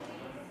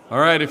All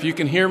right, if you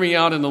can hear me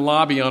out in the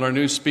lobby on our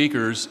new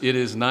speakers, it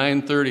is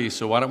 9:30,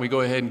 so why don't we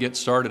go ahead and get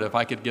started. If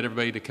I could get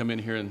everybody to come in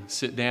here and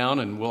sit down,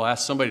 and we'll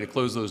ask somebody to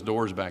close those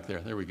doors back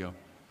there. There we go.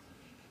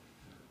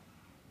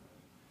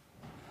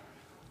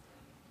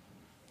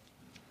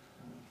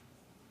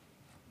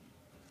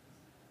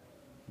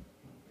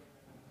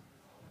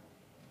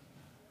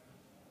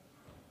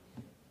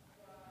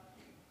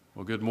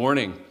 Well, good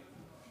morning.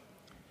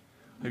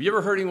 Have you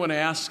ever heard anyone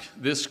ask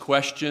this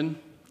question?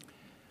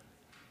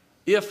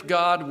 If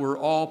God were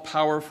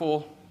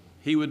all-powerful,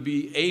 he would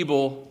be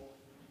able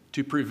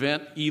to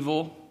prevent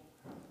evil.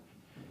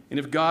 And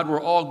if God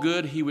were all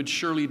good, he would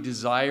surely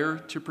desire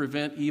to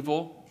prevent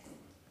evil.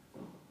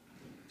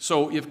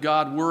 So if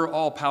God were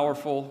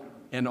all-powerful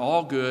and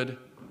all good,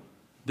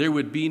 there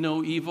would be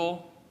no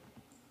evil.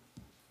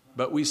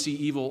 But we see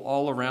evil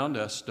all around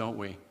us, don't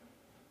we?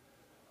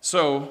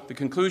 So the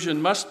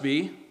conclusion must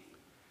be,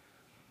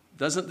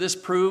 doesn't this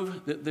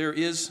prove that there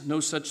is no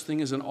such thing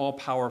as an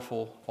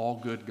all-powerful,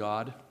 all-good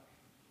God?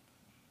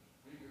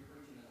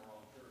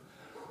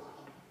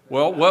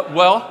 Well,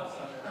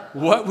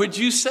 what would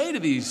you say to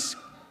these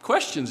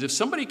questions? If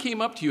somebody came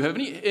up to you, have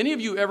any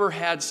of you ever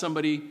had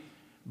somebody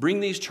bring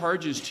these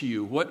charges to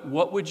you?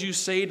 What would you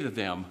say to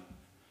them?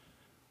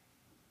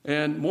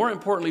 And more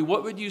importantly,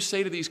 what would you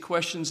say to these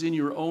questions in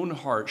your own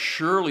heart?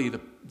 Surely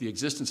the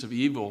existence of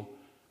evil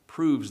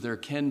proves there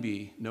can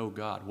be no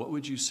God. What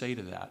would you say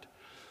to that?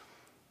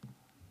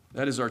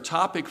 That is our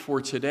topic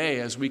for today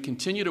as we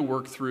continue to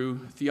work through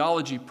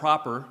Theology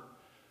Proper,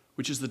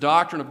 which is the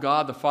doctrine of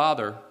God the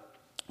Father.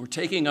 We're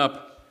taking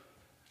up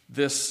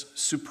this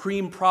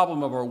supreme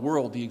problem of our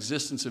world, the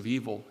existence of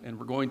evil, and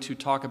we're going to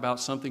talk about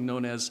something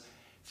known as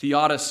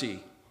theodicy.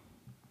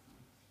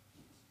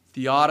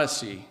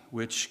 Theodicy,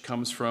 which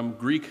comes from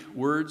Greek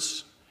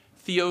words,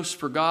 theos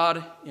for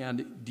God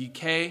and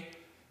dike,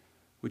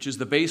 which is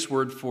the base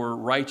word for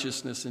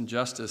righteousness and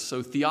justice.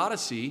 So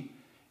theodicy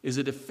is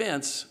a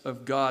defense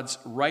of God's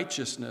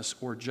righteousness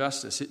or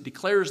justice. It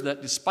declares that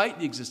despite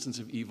the existence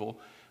of evil,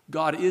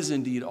 God is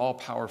indeed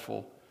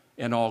all-powerful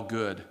and all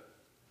good.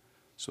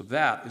 So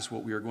that is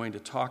what we are going to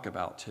talk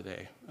about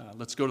today.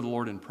 Let's go to the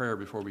Lord in prayer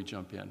before we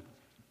jump in.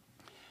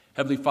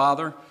 Heavenly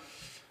Father,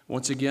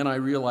 once again, I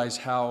realize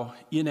how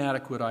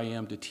inadequate I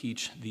am to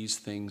teach these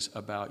things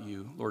about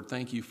you. Lord,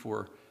 thank you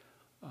for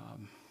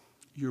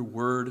your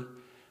word.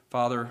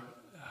 Father,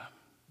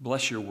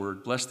 bless your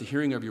word. Bless the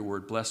hearing of your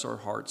word. Bless our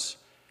hearts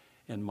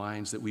and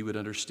minds that we would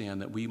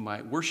understand, that we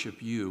might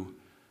worship you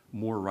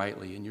more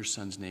rightly. In your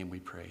Son's name we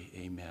pray.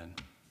 Amen.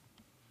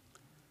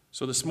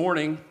 So this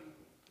morning,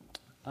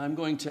 I'm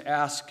going to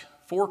ask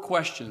 4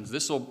 questions.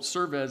 This will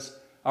serve as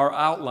our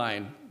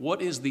outline.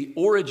 What is the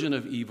origin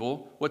of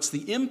evil? What's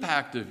the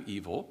impact of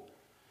evil?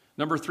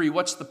 Number 3,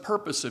 what's the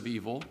purpose of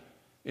evil?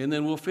 And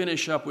then we'll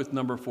finish up with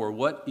number 4.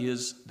 What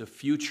is the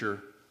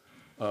future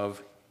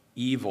of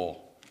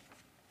evil?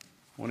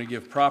 I want to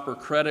give proper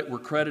credit where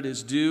credit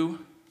is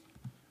due.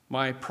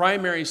 My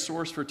primary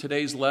source for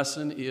today's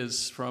lesson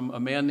is from a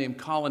man named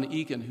Colin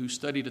Eakin, who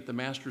studied at the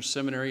Master's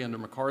Seminary under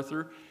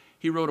MacArthur.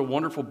 He wrote a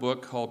wonderful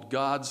book called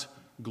God's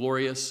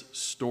Glorious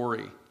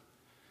Story.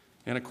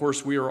 And of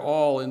course, we are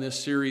all in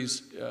this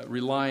series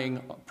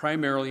relying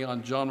primarily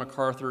on John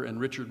MacArthur and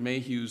Richard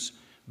Mayhew's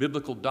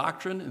biblical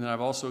doctrine, and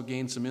I've also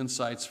gained some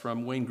insights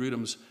from Wayne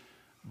Grudem's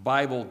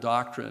Bible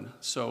doctrine.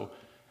 So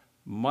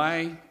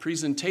my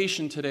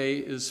presentation today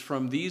is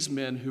from these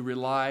men who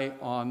rely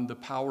on the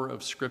power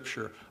of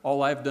Scripture.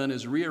 All I've done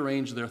is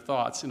rearrange their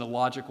thoughts in a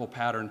logical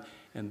pattern,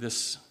 and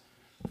this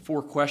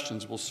 4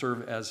 questions will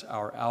serve as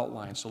our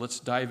outline. So let's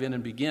dive in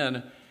and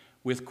begin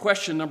with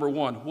question number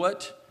 1.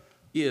 What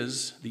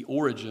is the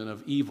origin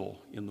of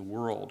evil in the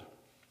world?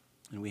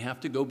 And we have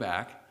to go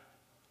back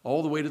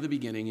all the way to the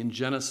beginning in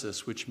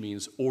Genesis, which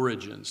means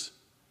origins.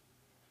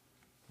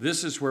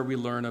 This is where we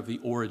learn of the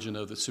origin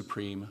of the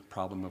supreme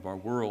problem of our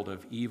world,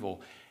 of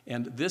evil.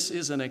 And this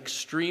is an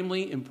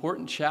extremely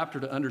important chapter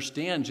to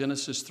understand,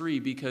 Genesis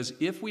 3, because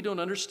if we don't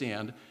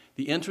understand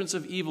the entrance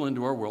of evil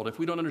into our world, if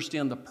we don't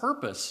understand the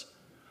purpose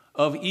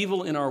of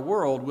evil in our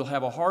world, we'll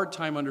have a hard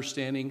time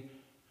understanding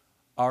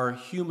our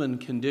human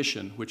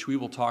condition, which we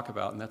will talk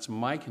about, and that's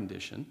my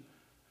condition.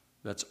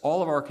 That's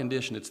all of our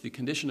condition. It's the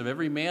condition of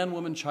every man,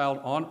 woman, child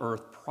on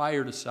earth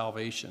prior to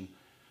salvation.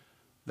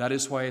 That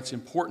is why it's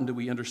important that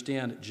we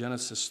understand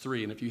Genesis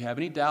 3. And if you have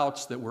any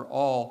doubts that we're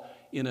all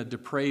in a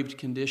depraved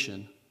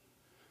condition,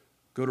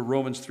 go to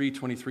Romans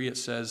 3:23. It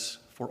says,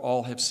 "For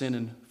all have sinned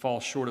and fall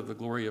short of the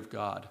glory of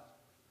God."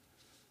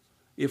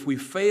 If we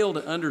fail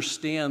to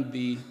understand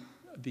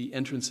the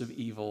entrance of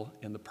evil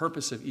and the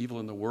purpose of evil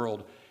in the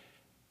world,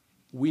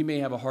 we may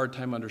have a hard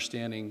time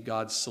understanding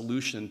God's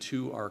solution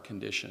to our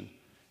condition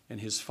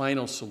and his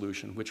final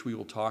solution, which we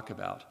will talk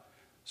about.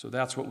 So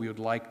that's what we would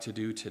like to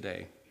do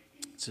today.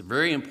 It's a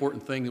very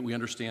important thing that we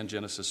understand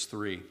Genesis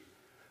 3.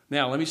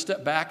 Now, let me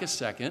step back a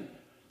second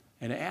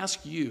and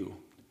ask you,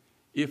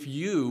 if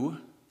you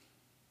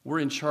were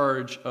in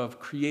charge of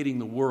creating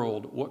the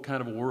world, what kind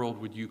of a world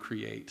would you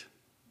create?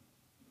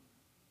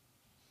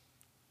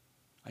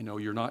 I know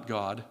you're not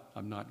God,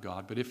 I'm not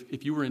God, but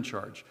if you were in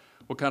charge,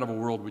 what kind of a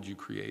world would you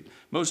create?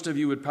 Most of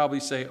you would probably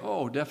say,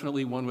 oh,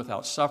 definitely one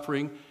without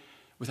suffering,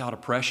 without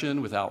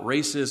oppression, without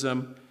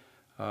racism.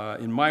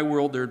 In my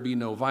world, there'd be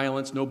no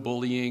violence, no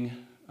bullying,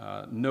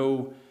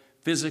 no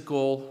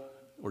physical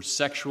or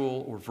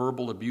sexual or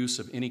verbal abuse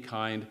of any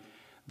kind.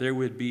 There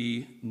would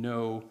be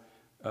no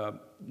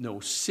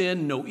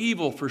sin, no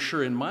evil for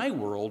sure in my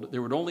world.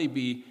 There would only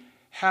be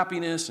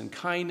happiness and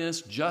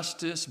kindness,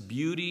 justice,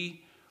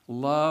 beauty,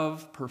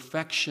 love,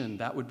 perfection.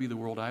 That would be the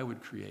world I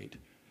would create.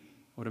 I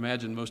would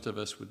imagine most of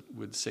us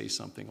would say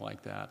something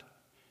like that.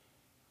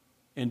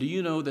 And do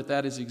you know that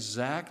that is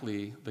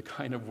exactly the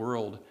kind of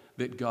world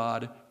that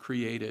God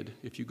created?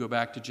 If you go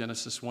back to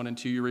Genesis 1 and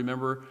 2, you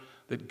remember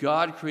that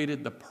God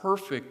created the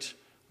perfect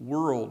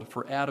world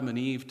for Adam and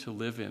Eve to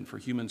live in, for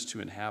humans to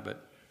inhabit.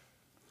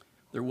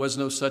 There was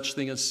no such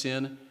thing as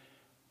sin,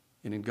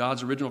 and in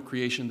God's original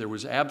creation, there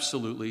was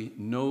absolutely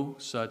no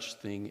such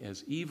thing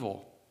as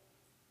evil.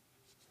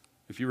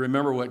 If you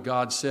remember what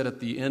God said at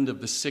the end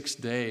of the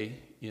sixth day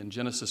in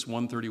Genesis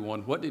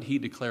 1:31, what did he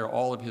declare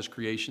all of his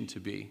creation to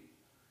be?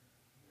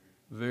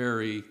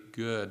 Very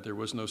good. There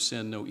was no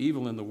sin, no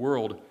evil in the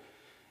world.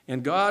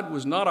 And God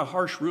was not a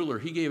harsh ruler.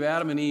 He gave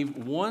Adam and Eve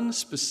one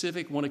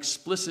specific, one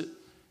explicit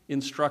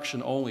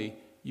instruction only.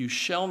 You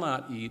shall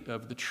not eat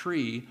of the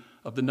tree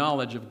of the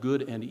knowledge of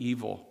good and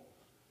evil.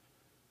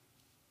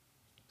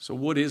 So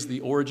what is the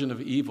origin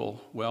of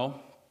evil?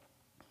 Well,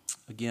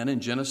 again,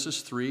 in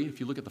Genesis 3, if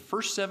you look at the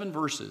first 7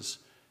 verses,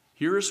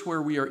 here's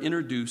where we are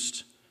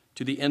introduced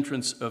to the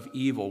entrance of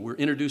evil. We're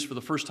introduced for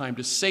the first time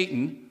to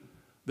Satan,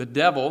 the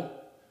devil,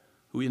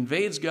 who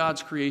invades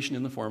God's creation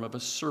in the form of a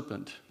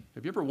serpent.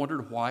 Have you ever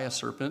wondered why a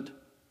serpent?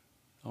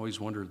 I always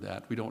wondered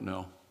that. We don't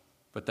know.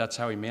 But that's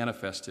how he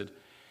manifested.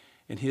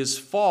 And his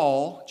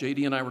fall,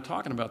 J.D. and I were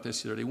talking about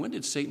this the other day. When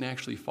did Satan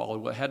actually fall?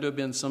 Well, it had to have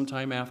been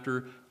sometime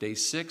after day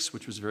 6,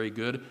 which was very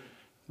good.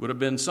 Would have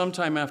been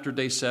sometime after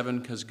day 7,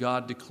 because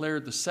God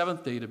declared the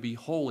 7th day to be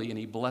holy, and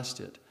he blessed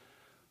it.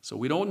 So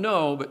we don't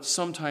know, but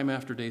sometime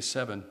after day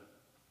 7.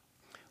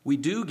 We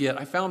do get,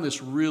 I found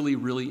this really,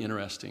 really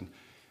interesting,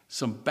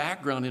 some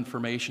background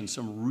information,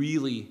 some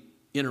really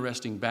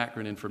interesting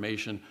background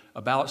information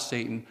about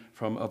Satan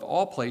from, of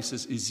all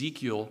places,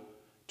 Ezekiel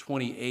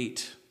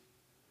 28.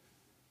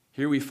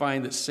 Here we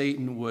find that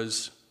Satan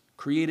was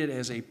created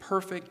as a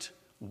perfect,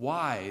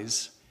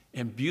 wise,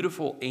 and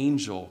beautiful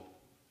angel.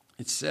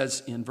 It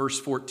says in verse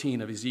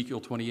 14 of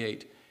Ezekiel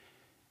 28,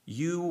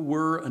 you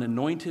were an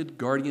anointed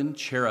guardian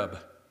cherub.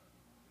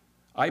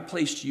 I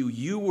placed you.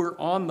 You were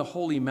on the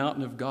holy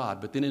mountain of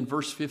God. But then in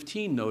verse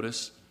 15,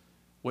 notice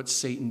what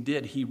Satan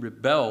did. He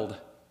rebelled.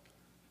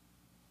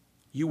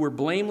 You were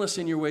blameless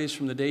in your ways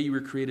from the day you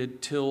were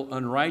created till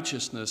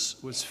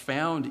unrighteousness was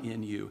found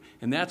in you.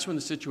 And that's when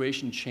the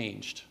situation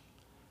changed.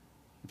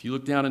 If you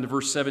look down into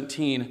verse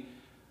 17,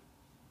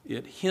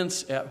 it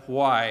hints at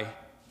why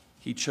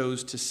he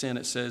chose to sin.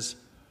 It says,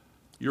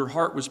 your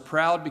heart was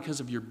proud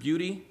because of your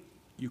beauty.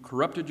 You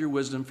corrupted your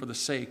wisdom for the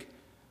sake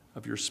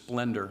of your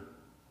splendor.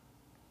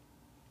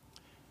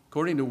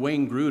 According to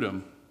Wayne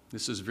Grudem,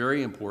 this is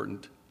very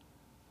important,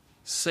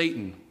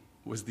 Satan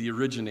was the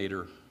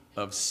originator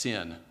of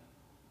sin.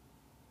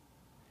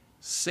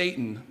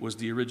 Satan was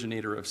the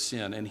originator of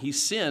sin, and he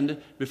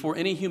sinned before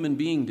any human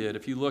being did.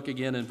 If you look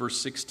again in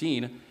verse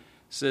 16, it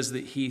says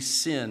that he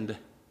sinned.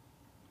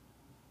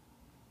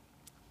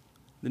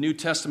 The New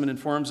Testament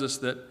informs us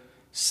that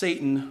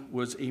Satan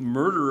was a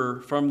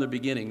murderer from the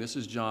beginning. This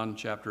is John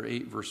chapter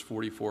 8, verse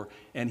 44,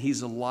 and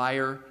he's a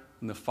liar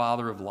and the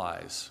father of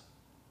lies.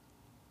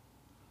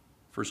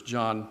 1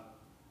 John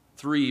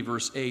 3,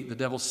 verse 8, the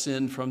devil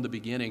sinned from the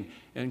beginning.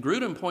 And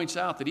Grudem points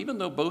out that even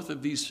though both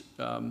of these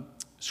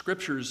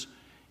scriptures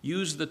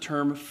use the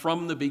term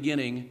from the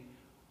beginning,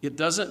 it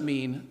doesn't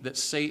mean that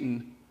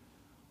Satan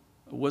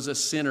was a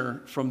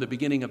sinner from the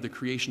beginning of the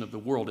creation of the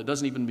world. It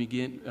doesn't even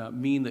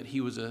mean that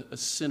he was a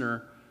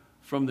sinner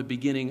from the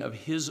beginning of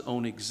his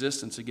own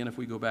existence. Again, if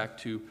we go back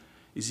to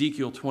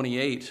Ezekiel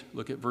 28,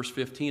 look at verse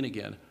 15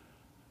 again.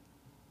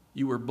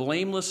 You were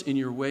blameless in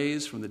your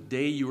ways from the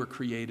day you were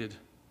created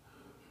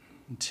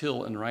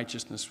until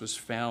unrighteousness was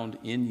found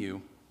in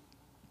you.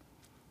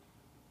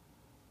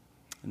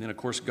 And then, of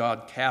course,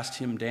 God cast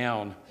him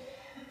down.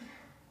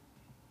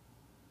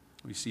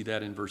 We see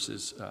that in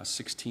verses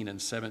 16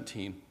 and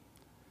 17.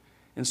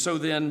 And so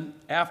then,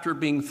 after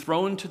being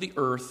thrown to the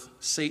earth,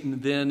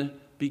 Satan then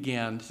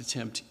began to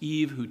tempt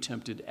Eve, who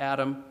tempted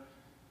Adam.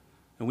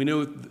 And we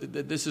know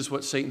that this is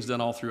what Satan's done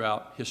all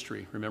throughout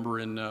history. Remember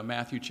in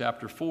Matthew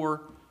chapter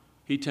 4,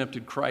 he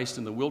tempted Christ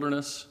in the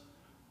wilderness.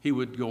 He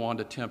would go on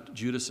to tempt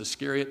Judas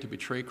Iscariot to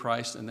betray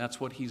Christ, and that's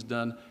what he's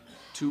done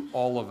to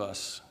all of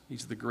us.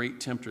 He's the great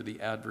tempter, the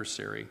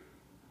adversary.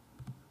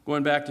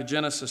 Going back to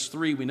Genesis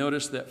 3, we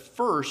notice that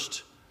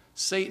first,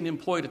 Satan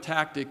employed a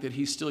tactic that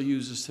he still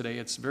uses today.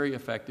 It's very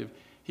effective.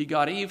 He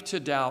got Eve to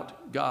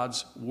doubt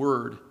God's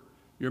word.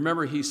 You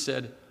remember he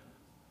said,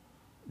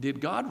 did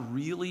God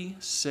really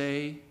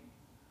say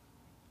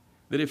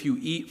that if you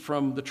eat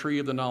from the tree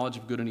of the knowledge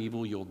of good and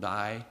evil, you'll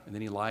die. And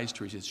then he lies to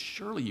her. He says,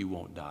 surely you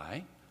won't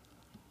die.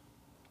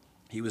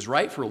 He was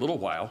right for a little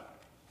while.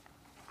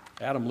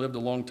 Adam lived a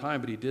long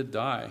time, but he did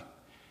die.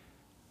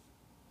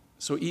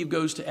 So Eve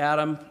goes to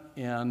Adam,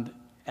 and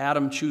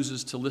Adam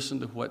chooses to listen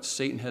to what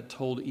Satan had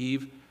told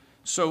Eve.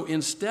 So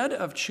instead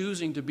of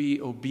choosing to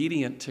be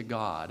obedient to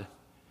God,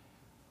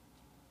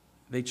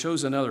 they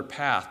chose another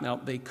path. Now,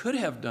 they could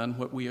have done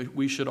what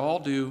we should all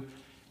do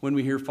when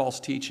we hear false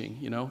teaching.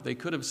 They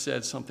could have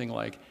said something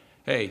like,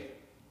 hey,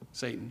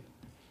 Satan,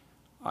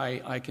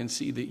 I can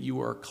see that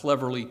you are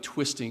cleverly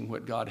twisting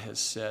what God has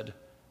said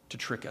to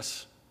trick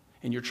us.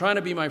 And you're trying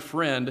to be my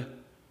friend.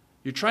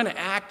 You're trying to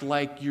act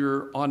like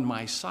you're on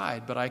my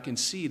side, but I can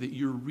see that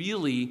you're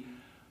really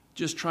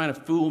just trying to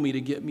fool me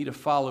to get me to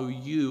follow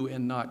you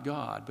and not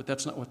God. But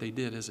that's not what they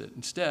did, is it?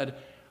 Instead,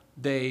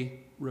 they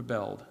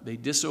rebelled. They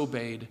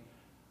disobeyed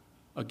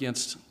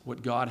against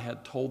what God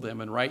had told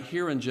them. And right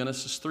here in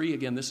Genesis 3,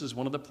 again, this is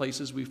one of the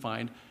places we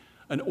find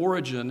an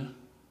origin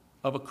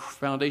of a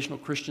foundational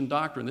Christian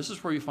doctrine. This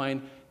is where we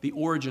find the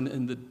origin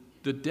and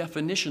the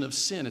definition of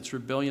sin. It's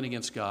rebellion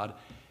against God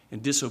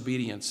and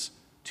disobedience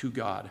to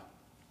God.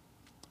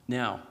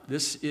 Now,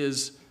 this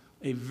is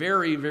a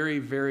very, very,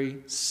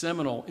 very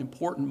seminal,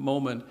 important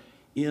moment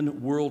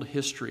in world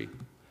history.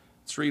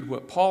 Let's read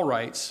what Paul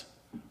writes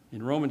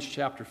in Romans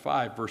chapter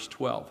 5, verse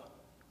 12.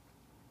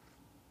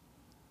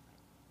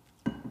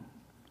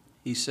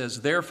 He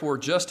says, therefore,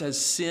 just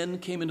as sin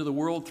came into the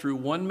world through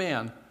one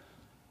man,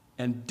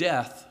 and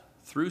death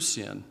through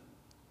sin,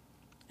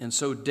 and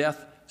so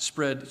death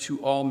spread to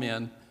all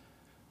men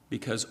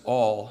because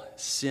all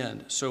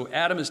sinned. So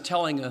Adam is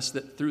telling us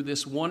that through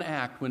this one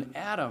act, when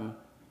Adam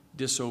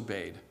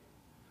disobeyed,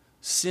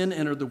 sin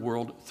entered the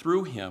world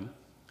through him,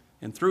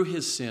 and through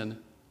his sin,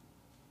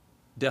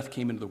 death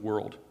came into the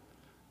world.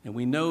 And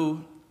we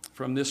know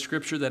from this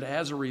scripture that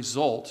as a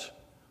result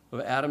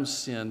of Adam's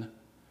sin,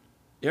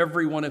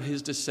 every one of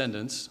his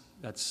descendants,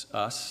 that's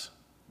us,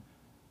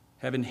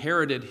 have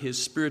inherited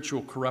his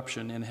spiritual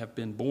corruption and have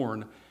been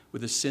born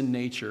with a sin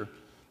nature.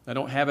 I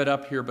don't have it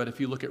up here, but if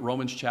you look at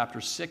Romans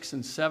chapter 6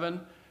 and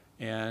 7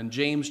 and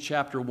James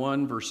chapter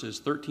 1, verses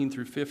 13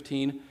 through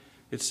 15,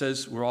 it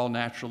says we're all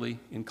naturally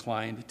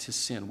inclined to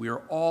sin. We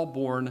are all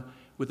born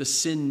with a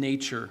sin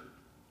nature.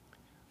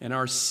 And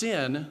our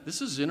sin,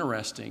 this is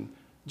interesting.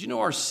 Do you know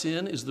our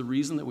sin is the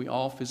reason that we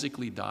all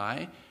physically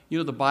die?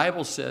 The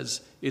Bible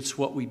says it's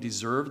what we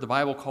deserve. The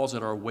Bible calls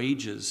it our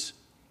wages.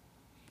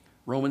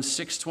 Romans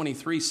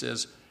 6:23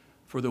 says,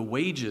 for the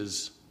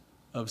wages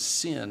of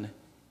sin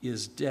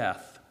is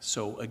death.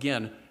 So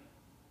again,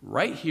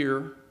 right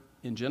here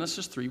in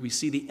Genesis 3, we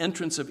see the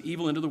entrance of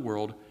evil into the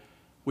world,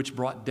 which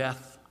brought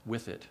death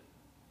with it.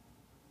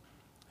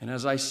 And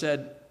as I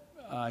said,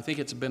 I think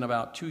it's been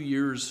about 2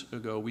 years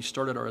ago, we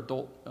started our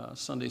adult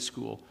Sunday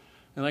school.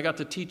 And I got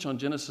to teach on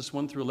Genesis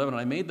 1 through 11.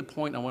 And I made the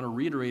point, and I want to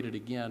reiterate it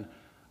again.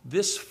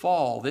 This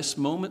fall, this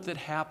moment that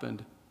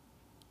happened,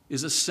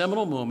 is a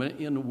seminal moment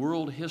in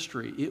world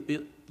history.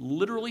 It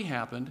literally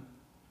happened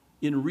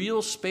in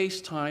real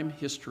space-time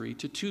history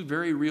to two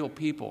very real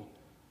people.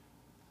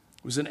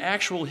 It was an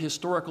actual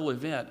historical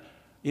event.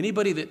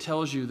 Anybody that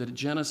tells you that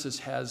Genesis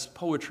has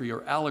poetry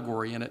or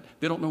allegory in it,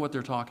 they don't know what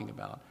they're talking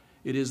about.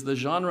 It is the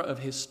genre of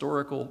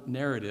historical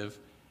narrative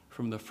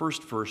from the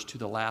first verse to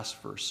the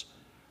last verse.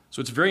 So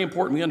it's very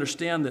important we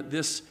understand that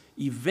this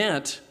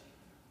event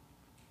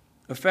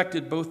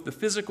affected both the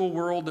physical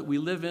world that we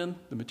live in,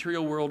 the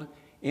material world,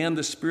 and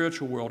the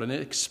spiritual world. And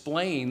it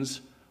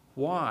explains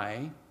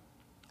why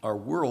our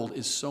world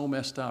is so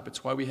messed up.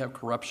 It's why we have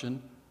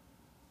corruption,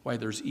 why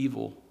there's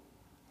evil,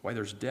 why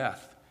there's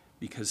death.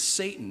 Because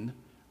Satan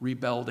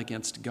rebelled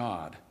against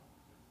God.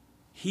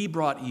 He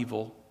brought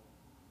evil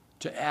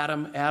to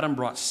Adam. Adam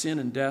brought sin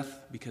and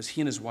death because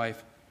he and his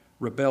wife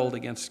rebelled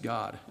against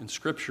God. And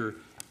Scripture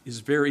is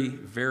very,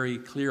 very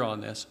clear on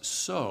this.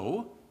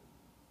 So,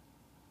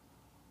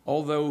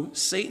 although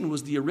Satan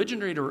was the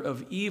originator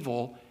of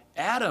evil,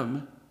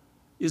 Adam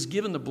is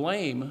given the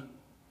blame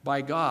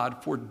by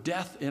God for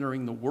death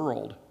entering the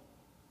world.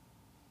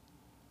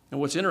 And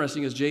what's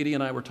interesting is JD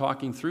and I were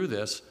talking through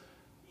this.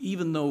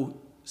 Even though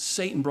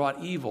Satan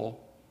brought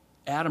evil,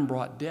 Adam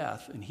brought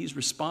death, and he's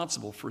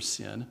responsible for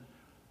sin.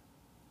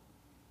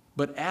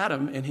 But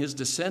Adam and his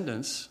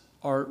descendants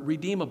are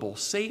redeemable.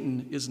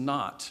 Satan is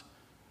not.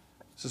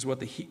 This is what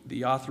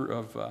the author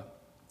of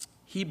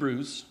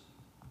Hebrews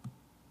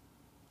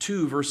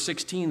 2, verse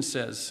 16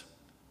 says,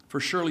 for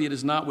surely it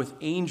is not with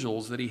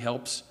angels that he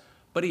helps,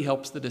 but he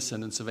helps the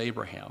descendants of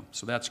Abraham.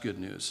 So that's good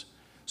news.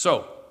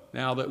 So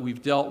now that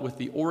we've dealt with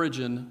the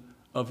origin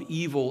of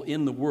evil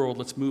in the world,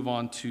 let's move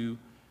on to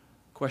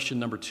question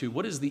number 2.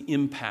 What is the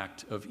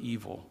impact of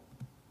evil?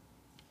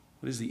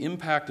 What is the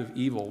impact of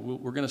evil?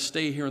 We're going to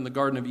stay here in the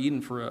Garden of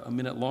Eden for a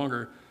minute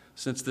longer,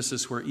 since this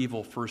is where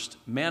evil first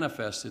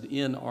manifested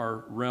in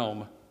our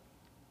realm.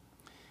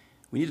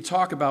 We need to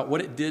talk about what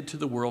it did to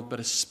the world,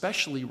 but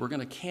especially we're going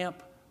to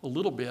camp a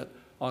little bit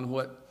on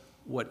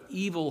what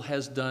evil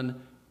has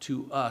done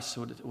to us,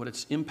 what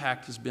its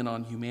impact has been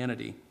on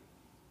humanity.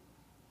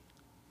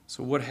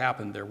 So what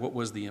happened there? What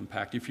was the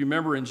impact? If you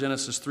remember in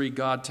Genesis 3,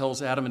 God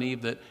tells Adam and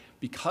Eve that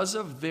because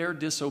of their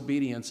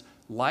disobedience,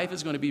 life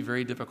is going to be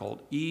very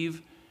difficult.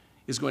 Eve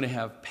is going to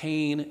have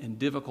pain and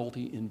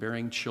difficulty in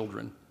bearing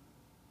children.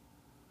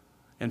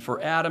 And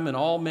for Adam and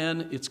all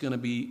men, it's going to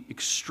be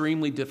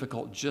extremely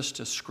difficult just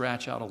to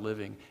scratch out a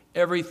living.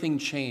 Everything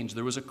changed.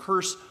 There was a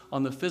curse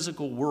on the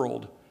physical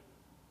world.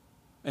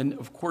 And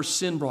of course,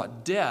 sin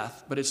brought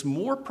death, but it's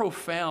more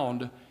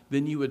profound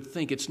than you would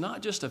think. It's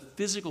not just a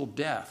physical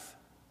death.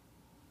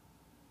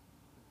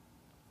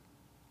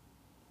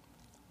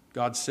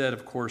 God said,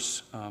 of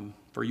course,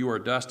 for you are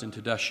dust, and to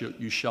dust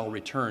you shall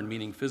return,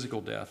 meaning physical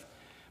death.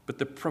 But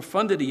the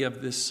profundity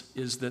of this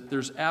is that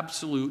there's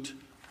absolute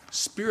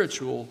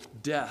spiritual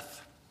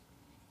death.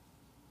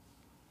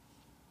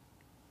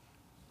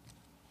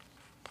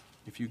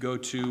 If you go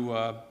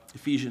to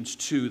Ephesians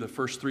 2, the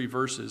first 3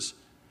 verses,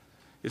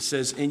 it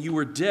says, "And you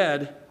were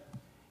dead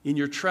in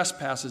your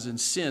trespasses and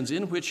sins,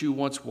 in which you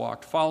once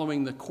walked,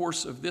 following the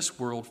course of this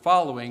world,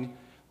 following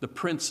the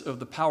prince of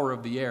the power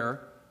of the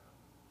air."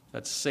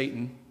 That's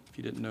Satan, if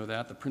you didn't know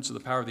that, the prince of the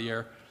power of the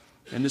air.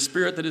 "And the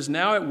spirit that is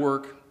now at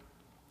work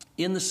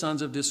in the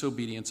sons of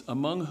disobedience,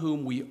 among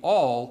whom we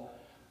all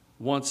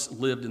once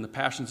lived in the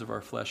passions of our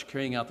flesh,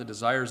 carrying out the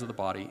desires of the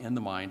body and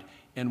the mind,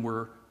 and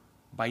were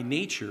by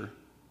nature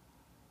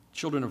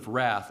children of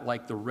wrath,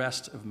 like the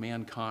rest of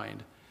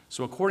mankind."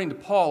 So according to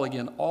Paul,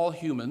 again, all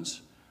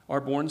humans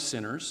are born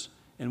sinners,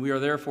 and we are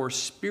therefore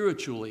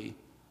spiritually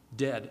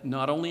dead.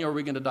 Not only are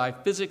we going to die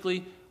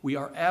physically, we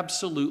are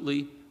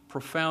absolutely,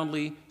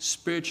 profoundly,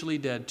 spiritually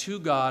dead to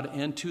God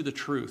and to the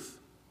truth.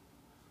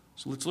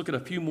 So let's look at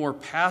a few more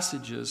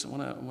passages. I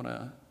want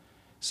to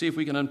see if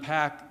we can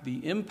unpack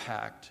the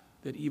impact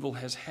that evil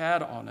has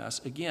had on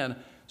us, again,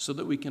 so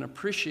that we can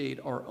appreciate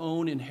our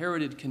own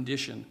inherited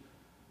condition.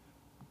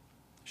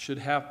 Should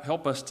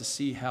help us to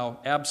see how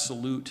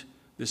absolute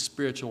this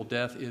spiritual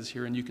death is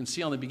here. And you can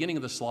see on the beginning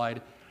of the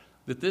slide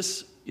that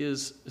this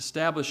is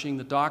establishing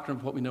the doctrine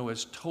of what we know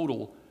as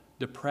total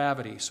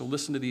depravity. So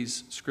listen to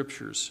these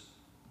scriptures.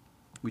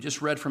 We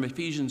just read from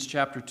Ephesians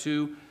chapter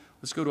 2.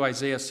 Let's go to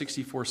Isaiah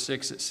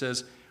 64:6. It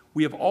says,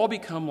 "We have all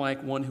become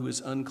like one who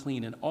is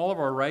unclean, and all of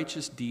our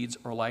righteous deeds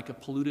are like a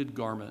polluted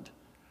garment."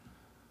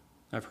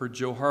 I've heard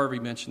Joe Harvey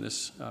mention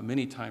this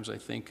many times, I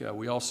think.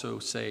 We also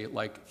say,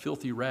 like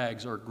filthy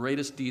rags, our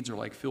greatest deeds are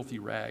like filthy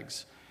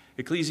rags.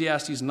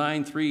 Ecclesiastes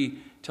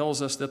 9:3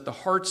 tells us that the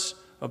hearts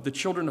of the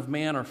children of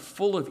man are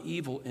full of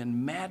evil,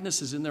 and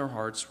madness is in their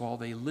hearts while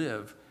they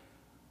live,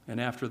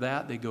 and after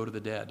that they go to the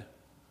dead.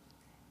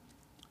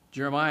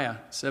 Jeremiah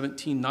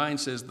 17:9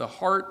 says, "The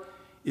heart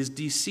is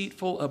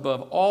deceitful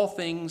above all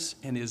things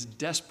and is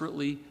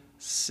desperately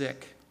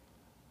sick."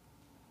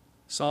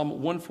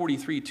 Psalm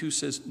 143:2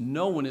 says,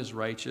 no one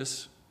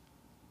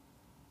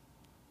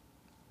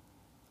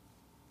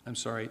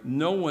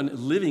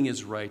living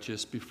is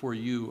righteous before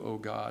you, O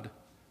God.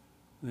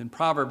 And then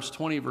Proverbs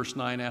 20, verse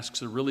 9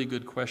 asks a really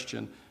good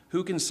question.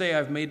 "Who can say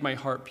I've made my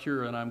heart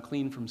pure and I'm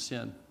clean from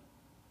sin?"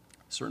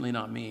 Certainly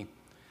not me.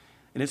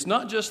 And it's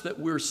not just that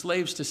we're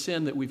slaves to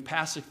sin, that we've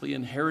passively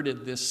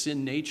inherited this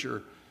sin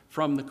nature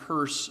from the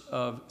curse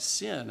of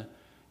sin.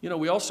 You know,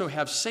 we also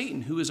have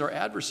Satan, who is our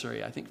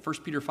adversary. I think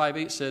 1 Peter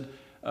 5:8 said,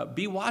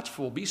 "Be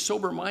watchful, be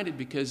sober-minded,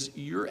 because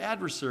your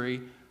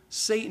adversary,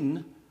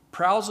 Satan,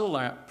 prowls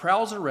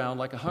around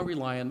like a hungry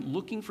lion,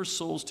 looking for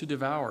souls to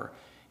devour."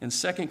 And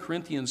 2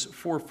 Corinthians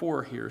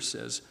 4:4 here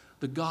says,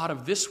 "The God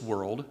of this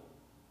world,"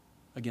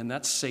 again,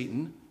 that's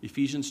Satan.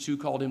 Ephesians 2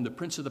 called him the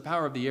prince of the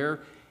power of the air.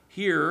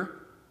 Here,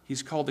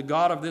 he's called the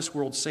God of this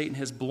world. Satan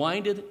has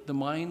blinded the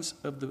minds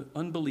of the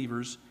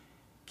unbelievers,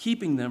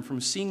 keeping them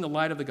from seeing the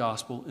light of the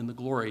gospel in the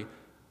glory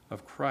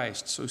of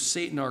Christ. So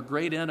Satan, our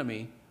great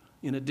enemy,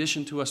 in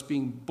addition to us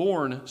being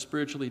born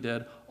spiritually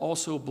dead,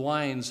 also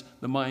blinds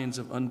the minds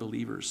of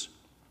unbelievers.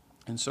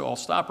 And so I'll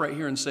stop right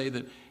here and say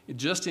that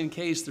just in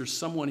case there's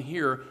someone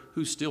here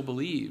who still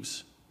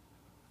believes,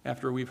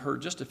 after we've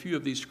heard just a few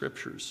of these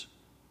scriptures,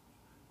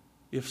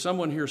 if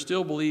someone here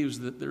still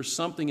believes that there's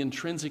something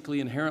intrinsically,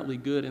 inherently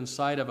good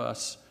inside of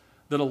us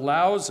that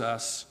allows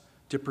us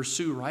to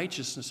pursue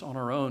righteousness on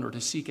our own or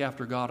to seek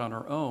after God on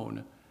our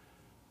own,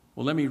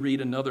 well, let me read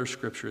another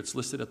scripture. It's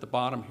listed at the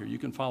bottom here. You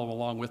can follow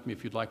along with me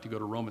if you'd like to go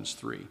to Romans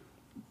 3.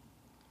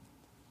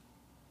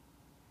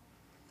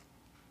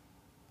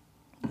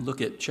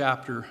 Look at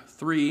chapter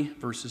 3,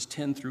 verses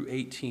 10 through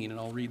 18, and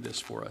I'll read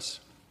this for us.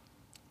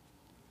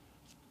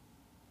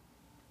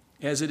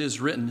 "As it is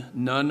written,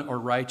 none are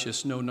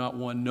righteous, no, not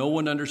one. No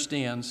one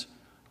understands.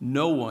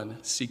 No one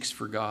seeks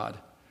for God.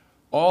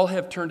 All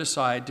have turned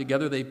aside.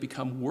 Together they've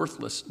become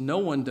worthless. No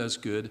one does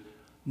good,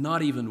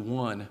 not even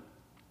one.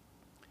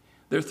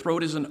 Their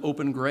throat is an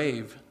open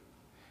grave.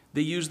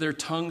 They use their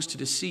tongues to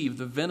deceive.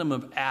 The venom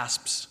of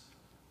asps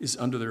is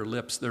under their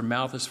lips. Their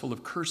mouth is full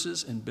of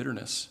curses and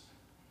bitterness.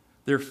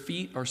 Their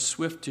feet are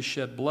swift to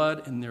shed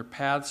blood, and their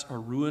paths are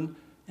ruin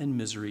and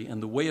misery.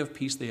 And the way of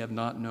peace they have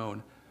not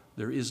known.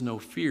 There is no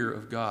fear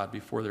of God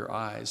before their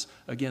eyes."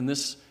 Again,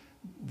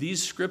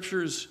 these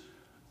scriptures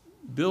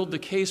build the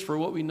case for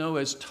what we know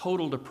as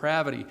total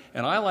depravity.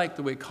 And I like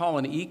the way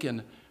Colin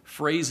Eakin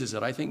phrases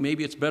it. I think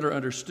maybe it's better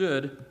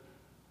understood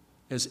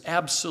as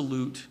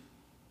absolute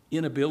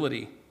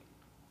inability.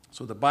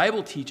 So the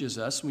Bible teaches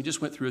us, and we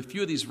just went through a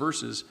few of these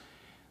verses,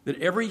 that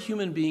every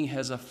human being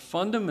has a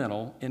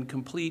fundamental and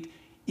complete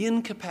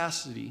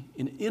incapacity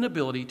and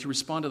inability to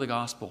respond to the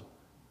gospel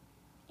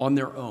on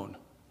their own.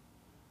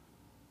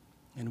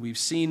 And we've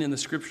seen in the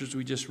scriptures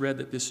we just read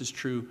that this is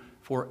true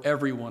for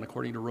everyone,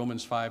 according to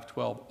Romans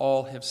 5:12.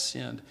 All have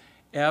sinned.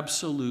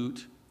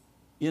 Absolute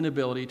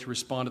inability to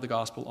respond to the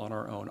gospel on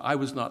our own. I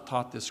was not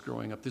taught this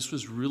growing up. This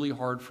was really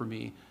hard for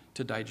me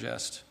to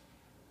digest.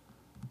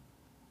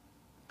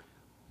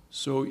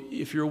 So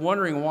if you're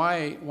wondering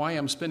why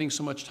I'm spending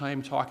so much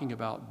time talking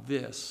about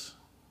this,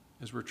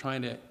 as we're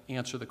trying to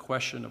answer the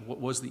question of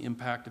what was the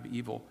impact of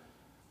evil,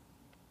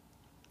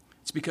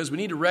 it's because we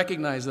need to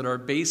recognize that our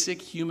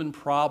basic human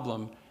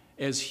problem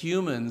as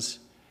humans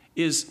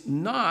is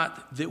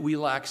not that we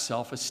lack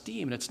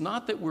self-esteem. And it's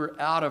not that we're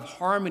out of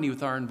harmony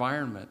with our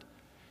environment.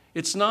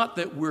 It's not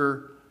that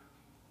we're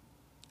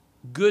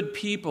good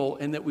people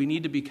and that we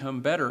need to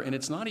become better. And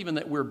it's not even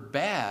that we're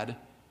bad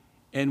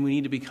and we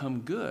need to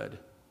become good.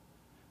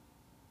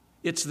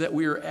 It's that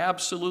we are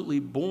absolutely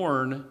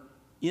born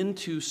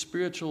into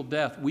spiritual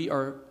death. We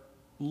are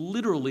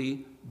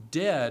literally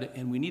dead,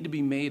 and we need to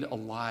be made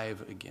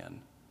alive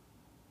again.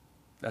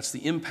 That's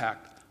the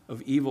impact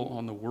of evil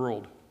on the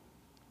world.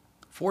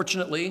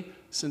 Fortunately,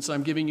 since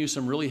I'm giving you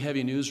some really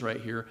heavy news right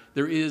here,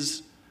 there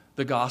is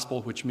the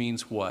gospel, which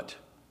means what?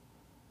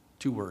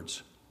 2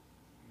 words.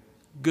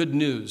 Good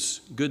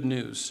news. Good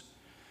news.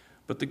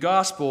 But the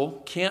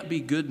gospel can't be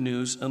good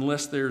news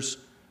unless there's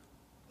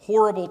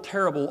horrible,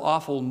 terrible,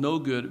 awful, no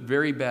good,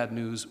 very bad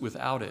news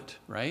without it,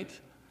 right?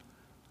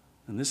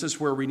 And this is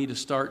where we need to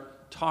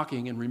start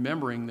talking and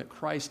remembering that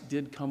Christ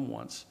did come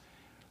once.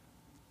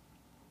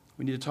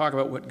 We need to talk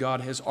about what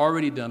God has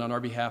already done on our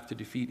behalf to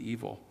defeat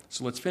evil.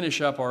 So let's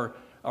finish up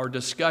our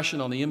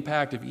discussion on the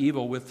impact of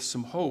evil with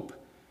some hope.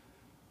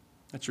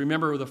 Let's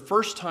remember the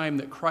first time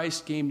that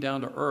Christ came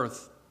down to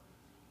earth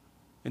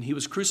and he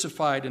was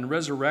crucified and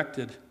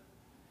resurrected,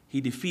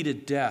 he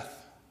defeated death.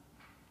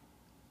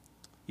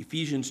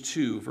 Ephesians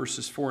 2,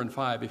 verses 4 and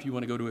 5, if you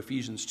want to go to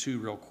Ephesians 2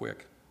 real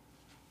quick.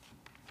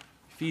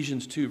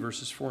 Ephesians 2,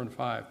 verses 4 and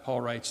 5,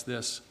 Paul writes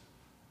this: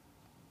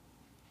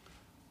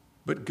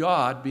 "But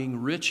God,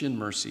 being rich in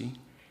mercy,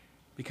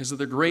 because of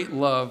the great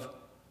love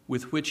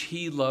with which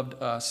he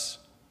loved us,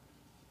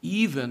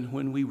 even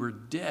when we were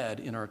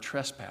dead in our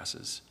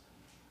trespasses,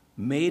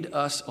 made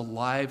us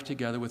alive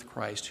together with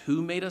Christ."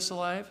 Who made us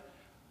alive?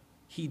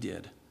 He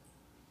did.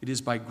 It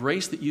is by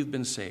grace that you've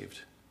been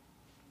saved.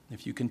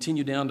 If you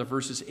continue down to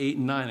verses 8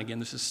 and 9, again,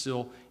 this is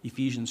still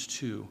Ephesians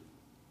 2.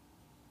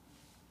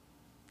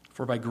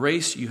 "For by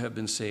grace you have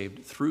been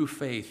saved through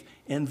faith.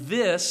 And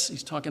this,"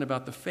 he's talking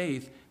about the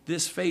faith,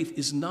 "this faith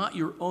is not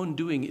your own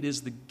doing. It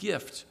is the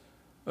gift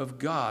of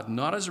God,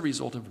 not as a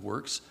result of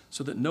works,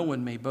 so that no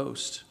one may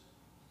boast."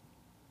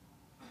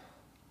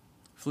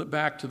 Flip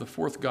back to the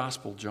 4th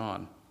gospel,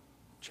 John,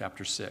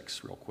 chapter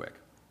 6, real quick.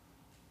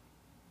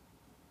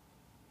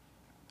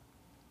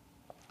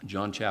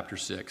 John chapter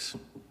 6.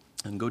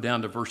 And go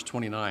down to verse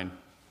 29.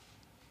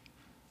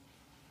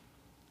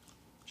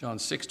 John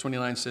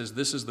 6:29 says,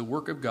 "This is the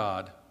work of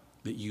God,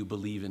 that you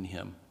believe in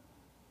him,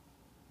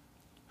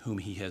 whom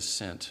he has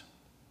sent."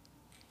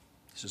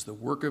 This is the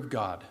work of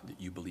God,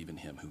 that you believe in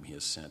him, whom he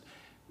has sent.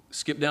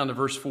 Skip down to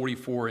verse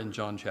 44 in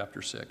John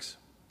chapter 6.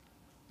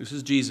 This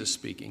is Jesus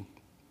speaking.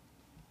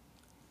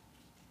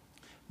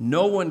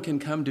 "No one can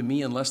come to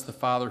me unless the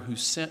Father who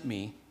sent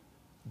me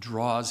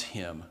draws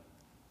him."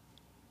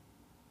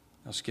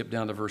 Now skip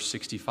down to verse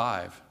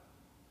 65.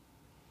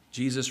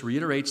 Jesus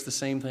reiterates the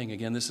same thing.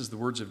 Again, this is the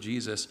words of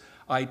Jesus.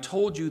 "I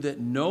told you that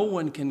no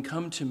one can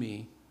come to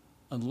me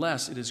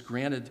unless it is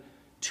granted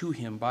to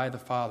him by the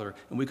Father."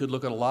 And we could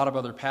look at a lot of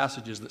other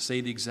passages that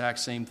say the exact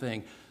same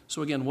thing.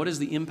 So again, what is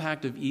the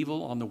impact of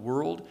evil on the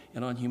world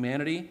and on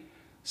humanity? It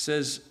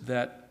says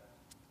that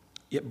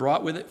it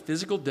brought with it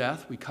physical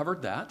death. We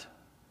covered that.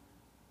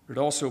 But it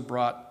also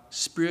brought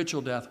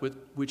spiritual death,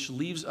 which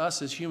leaves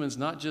us as humans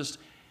not just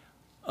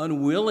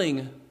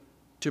unwilling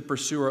to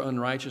pursue our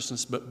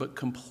unrighteousness, but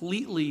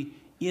completely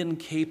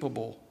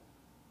incapable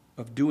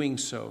of doing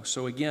so.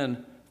 So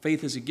again,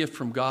 faith is a gift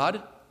from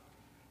God.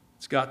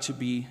 It's got to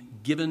be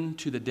given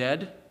to the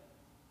dead.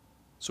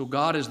 So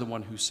God is the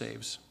one who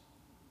saves.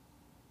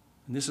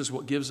 And this is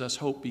what gives us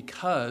hope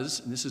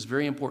because, and this is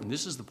very important,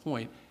 this is the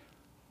point,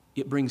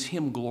 it brings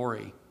him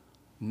glory,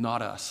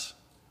 not us.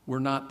 We're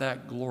not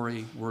that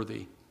glory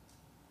worthy.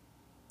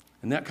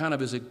 And that kind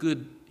of is a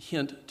good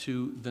hint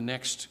to the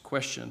next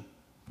question.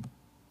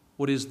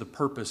 What is the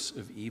purpose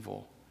of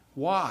evil?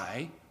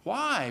 Why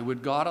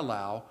would God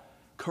allow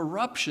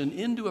corruption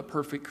into a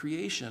perfect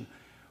creation?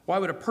 Why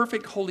would a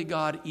perfect holy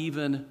God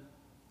even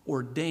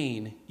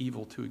ordain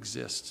evil to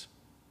exist?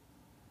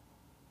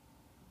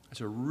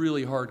 It's a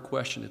really hard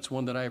question. It's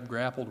one that I have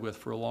grappled with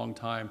for a long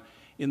time.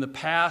 In the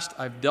past,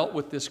 I've dealt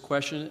with this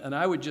question, and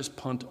I would just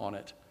punt on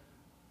it.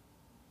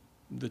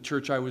 the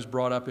church I was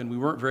brought up in, we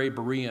weren't very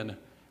Berean.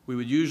 We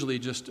would usually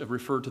just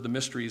refer to the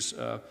mysteries.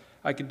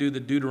 I could do the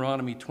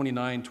Deuteronomy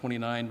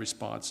 29:29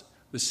 response.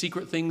 The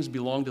secret things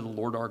belong to the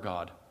Lord our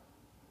God.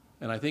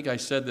 And I think I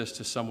said this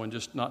to someone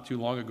just not too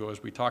long ago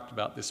as we talked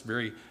about this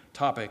very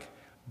topic.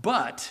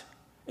 But,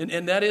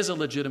 and that is a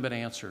legitimate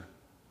answer.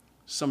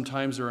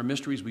 Sometimes there are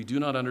mysteries we do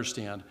not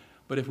understand.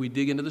 But if we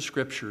dig into the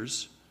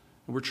scriptures,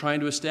 and we're trying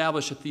to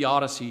establish a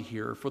theodicy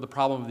here for the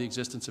problem of the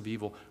existence of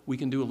evil, we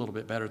can do a little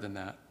bit better than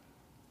that.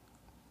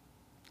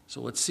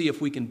 So let's see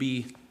if we can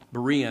be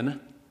Berean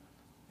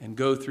and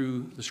go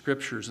through the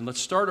scriptures. And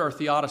let's start our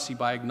theodicy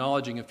by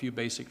acknowledging a few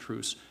basic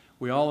truths.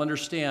 We all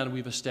understand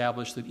we've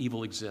established that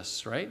evil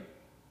exists, right?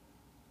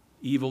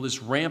 Evil is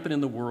rampant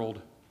in the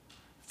world.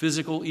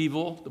 Physical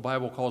evil, the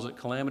Bible calls it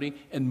calamity,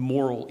 and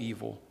moral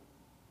evil.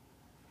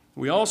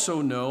 We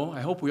also know,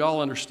 I hope we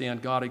all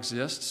understand, God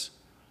exists.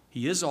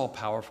 He is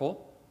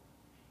all-powerful.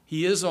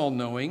 He is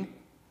all-knowing.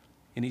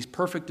 And he's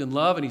perfect in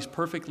love, and he's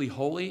perfectly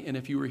holy. And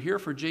if you were here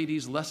for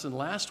JD's lesson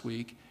last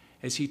week,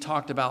 as he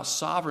talked about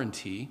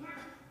sovereignty,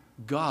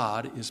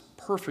 God is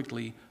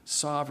perfectly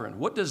sovereign.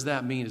 What does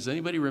that mean? Does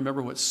anybody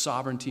remember what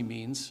sovereignty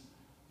means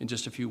in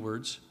just a few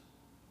words?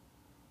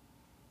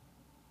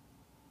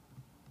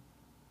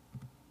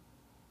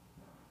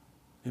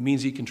 It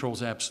means he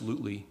controls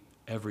absolutely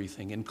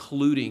everything,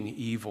 including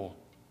evil.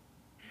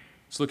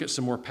 Let's look at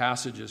some more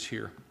passages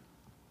here.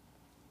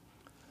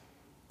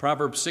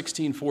 Proverbs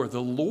 16:4,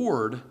 the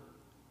Lord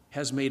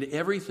has made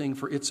everything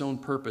for its own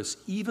purpose,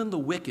 even the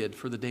wicked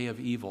for the day of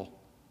evil.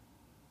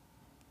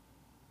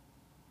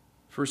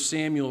 1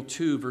 Samuel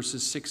 2,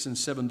 verses 6 and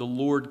 7, the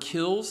Lord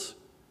kills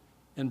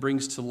and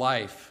brings to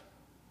life.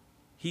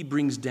 He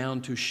brings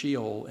down to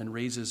Sheol and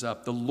raises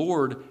up. The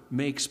Lord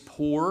makes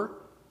poor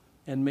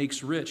and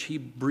makes rich. He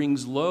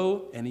brings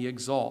low and he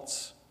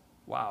exalts.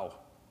 Wow.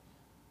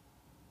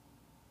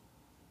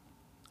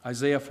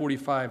 Isaiah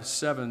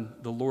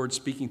 45:7, the Lord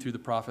speaking through the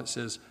prophet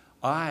says,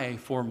 I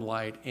form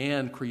light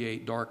and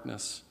create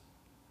darkness.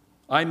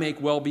 I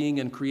make well-being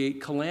and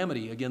create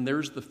calamity. Again,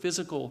 there's the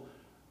physical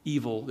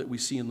evil that we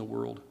see in the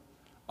world.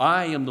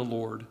 I am the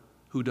Lord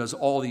who does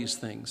all these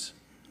things.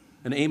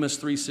 And Amos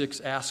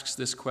 3:6 asks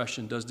this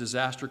question, does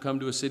disaster come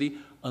to a city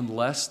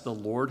unless the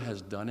Lord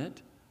has done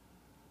it?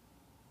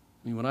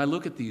 I mean, when I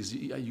look at these,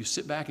 you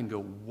sit back and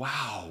go,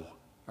 wow,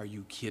 are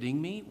you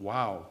kidding me?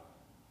 Wow.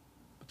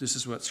 But this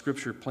is what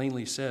Scripture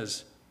plainly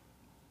says.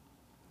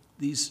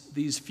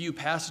 These few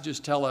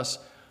passages tell us,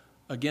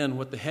 again,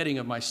 what the heading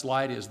of my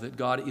slide is, that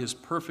God is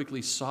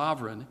perfectly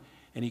sovereign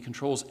and he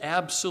controls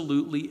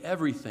absolutely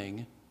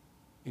everything,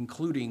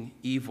 including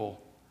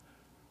evil.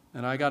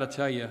 And I got to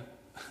tell you,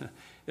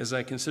 as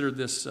I considered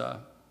this,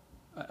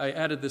 I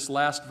added this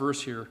last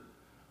verse here.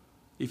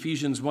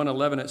 Ephesians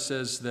 1:11, it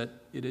says that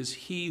it is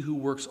he who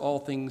works all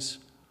things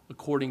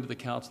according to the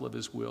counsel of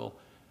his will.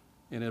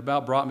 And it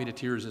about brought me to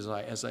tears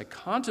as I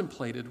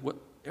contemplated what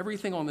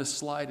everything on this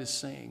slide is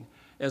saying,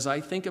 as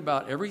I think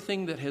about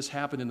everything that has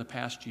happened in the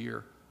past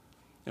year.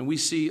 And we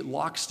see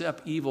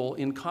lockstep evil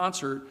in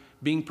concert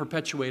being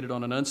perpetuated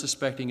on an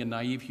unsuspecting and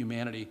naive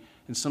humanity.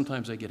 And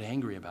sometimes I get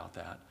angry about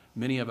that.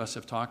 Many of us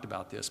have talked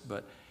about this,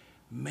 but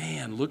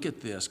man, look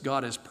at this.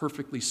 God is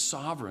perfectly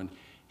sovereign.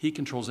 He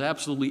controls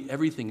absolutely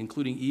everything,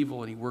 including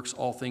evil, and he works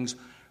all things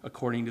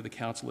according to the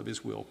counsel of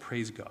his will.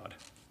 Praise God.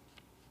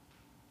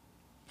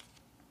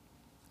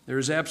 There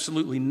is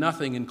absolutely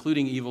nothing,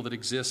 including evil, that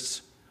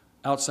exists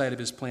outside of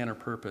his plan or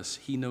purpose.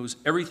 He knows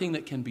everything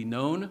that can be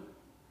known.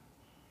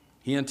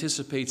 He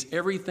anticipates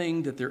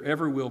everything that there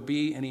ever will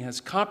be, and he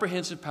has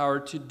comprehensive power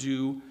to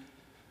do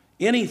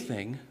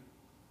anything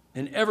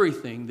and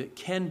everything that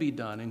can be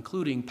done,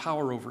 including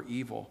power over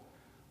evil.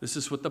 This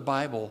is what the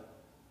Bible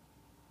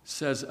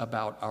says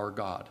about our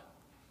God.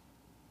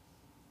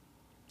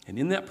 And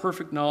in that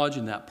perfect knowledge,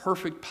 in that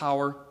perfect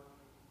power,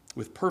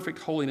 with perfect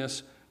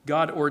holiness,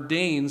 God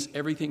ordains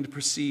everything to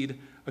proceed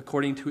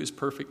according to his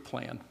perfect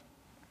plan.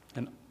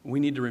 And we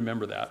need to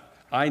remember that.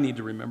 I need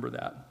to remember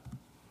that.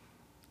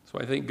 So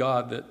I thank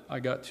God that I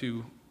got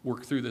to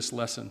work through this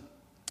lesson.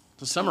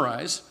 To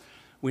summarize,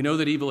 we know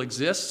that evil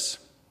exists.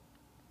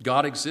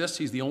 God exists.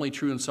 He's the only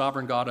true and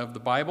sovereign God of the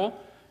Bible,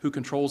 who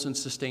controls and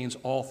sustains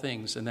all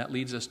things. And that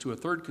leads us to a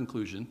third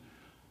conclusion,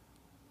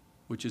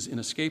 which is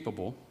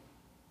inescapable.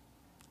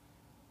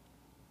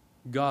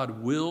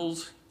 God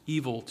wills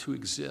evil to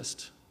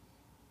exist.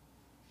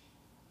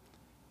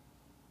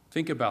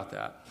 Think about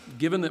that.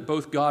 Given that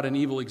both God and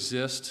evil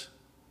exist,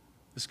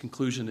 this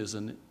conclusion is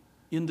an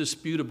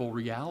indisputable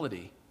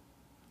reality.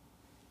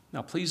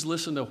 Now, please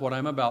listen to what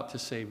I'm about to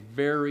say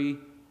very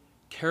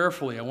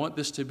carefully. I want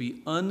this to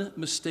be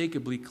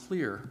unmistakably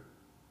clear.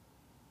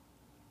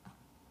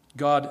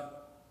 God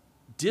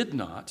did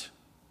not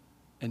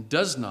and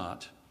does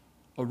not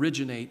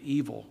originate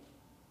evil.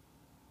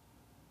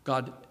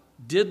 God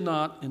did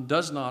not and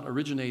does not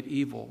originate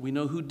evil. We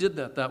know who did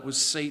that. That was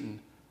Satan.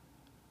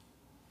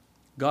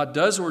 God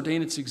does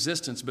ordain its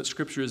existence, but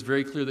Scripture is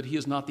very clear that he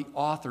is not the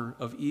author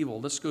of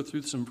evil. Let's go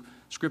through some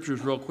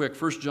scriptures real quick.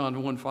 1 John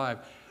 1:5.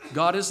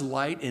 God is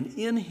light, and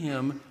in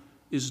him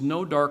is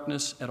no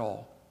darkness at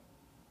all.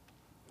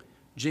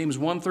 James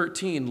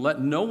 1:13,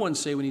 let no one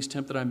say when he's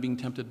tempted, I'm being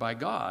tempted by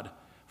God.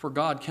 For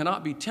God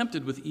cannot be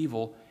tempted with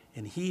evil,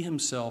 and he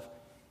himself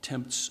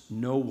tempts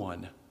no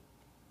one.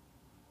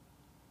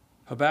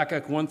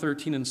 Habakkuk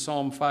 1:13 and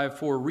Psalm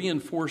 5:4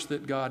 reinforce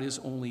that God is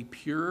only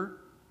pure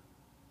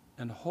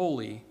and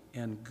holy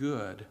and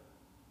good.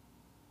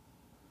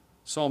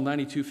 Psalm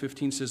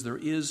 92:15 says there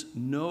is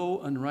no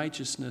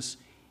unrighteousness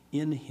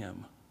in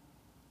him.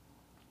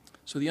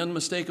 So the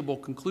unmistakable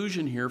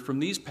conclusion here from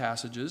these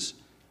passages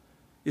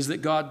is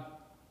that God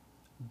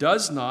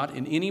does not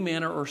in any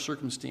manner or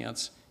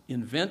circumstance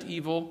invent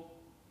evil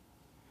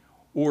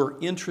or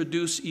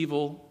introduce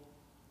evil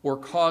or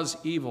cause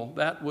evil.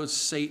 That was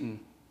Satan.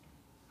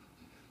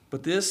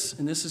 But this,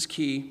 and this is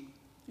key,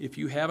 if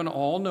you have an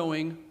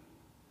all-knowing,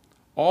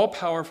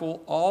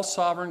 all-powerful,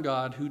 all-sovereign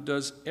God who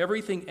does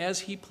everything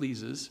as he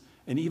pleases,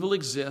 and evil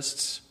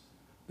exists,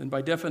 then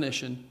by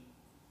definition,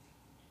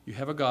 you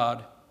have a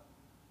God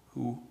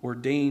who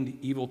ordained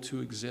evil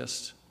to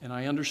exist. And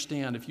I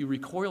understand, if you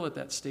recoil at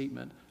that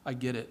statement, I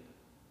get it.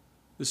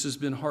 This has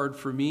been hard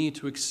for me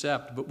to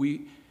accept, but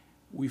we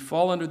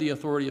fall under the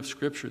authority of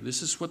Scripture.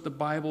 This is what the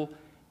Bible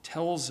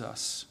tells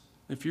us.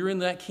 If you're in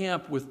that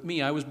camp with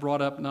me, I was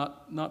brought up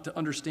not to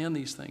understand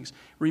these things.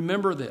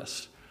 Remember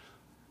this.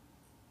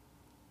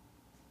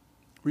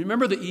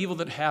 Remember the evil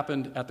that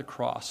happened at the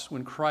cross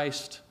when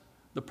Christ,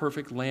 the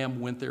perfect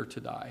Lamb, went there to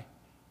die.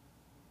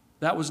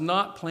 That was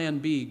not plan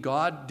B.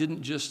 God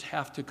didn't just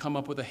have to come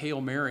up with a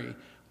Hail Mary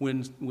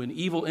when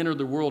evil entered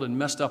the world and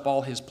messed up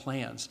all his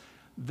plans.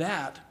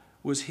 That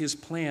was his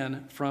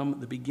plan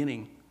from the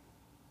beginning.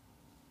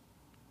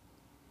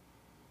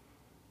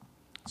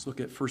 Let's look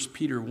at 1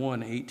 Peter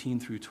 1:18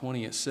 through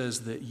 20. It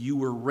says that you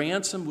were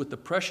ransomed with the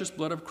precious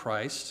blood of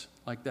Christ,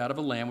 like that of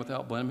a lamb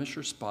without blemish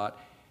or spot.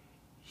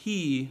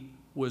 He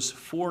was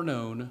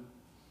foreknown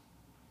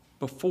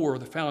before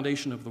the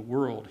foundation of the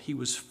world. He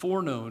was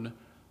foreknown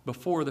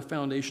before the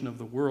foundation of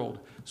the world.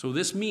 So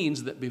this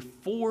means that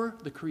before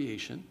the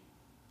creation,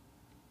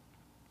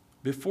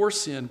 before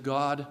sin,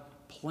 God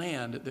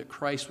planned that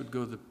Christ would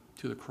go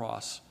to the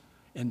cross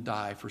and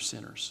die for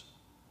sinners.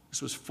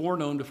 This was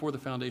foreknown before the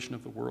foundation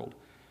of the world.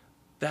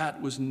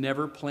 That was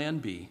never plan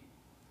B.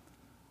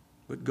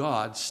 But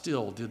God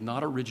still did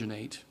not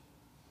originate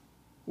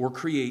or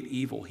create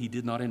evil. He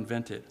did not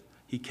invent it.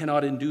 He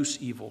cannot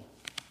induce evil.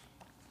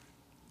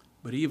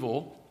 But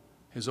evil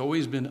has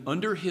always been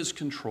under his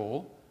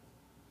control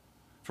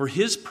for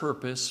his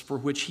purpose for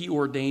which he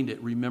ordained it.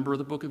 Remember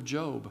the book of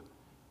Job.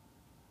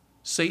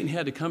 Satan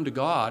had to come to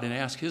God and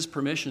ask his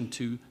permission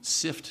to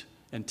sift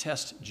and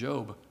test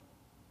Job.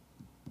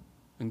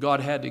 And God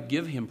had to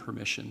give him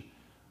permission.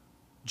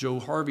 Joe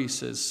Harvey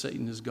says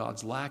Satan is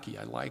God's lackey.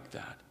 I like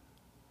that.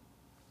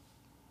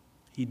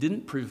 He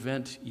didn't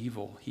prevent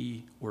evil.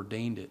 He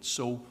ordained it.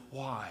 So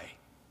why?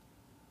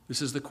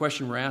 This is the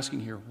question we're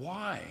asking here.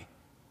 Why?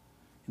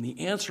 And the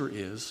answer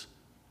is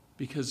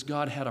because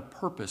God had a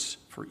purpose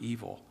for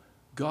evil.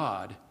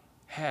 God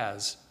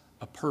has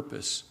a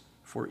purpose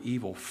for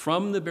evil.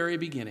 From the very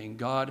beginning,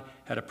 God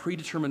had a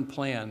predetermined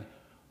plan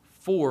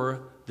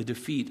for the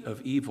defeat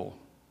of evil.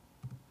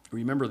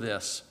 Remember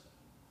this.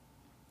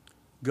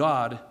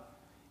 God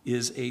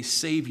is a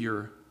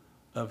savior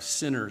of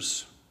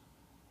sinners.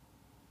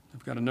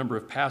 I've got a number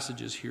of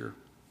passages here.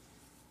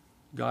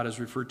 God is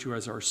referred to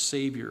as our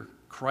Savior.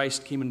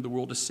 Christ came into the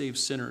world to save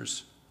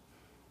sinners.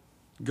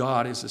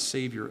 God is a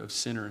savior of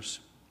sinners.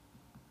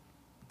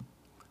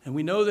 And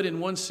we know that in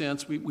one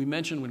sense, we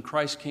mentioned when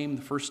Christ came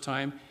the first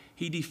time,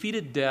 he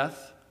defeated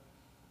death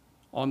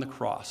on the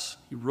cross.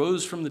 He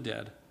rose from the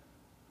dead.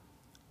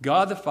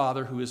 God the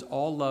Father, who is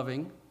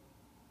all-loving,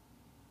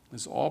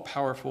 is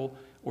all-powerful,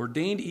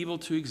 ordained evil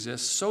to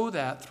exist so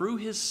that through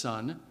his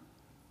Son,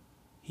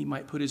 he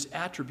might put his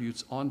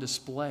attributes on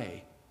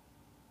display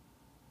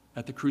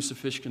at the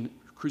crucifixion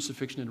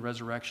and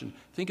resurrection.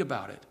 Think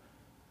about it.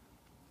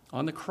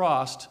 On the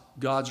cross,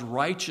 God's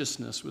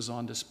righteousness was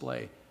on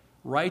display.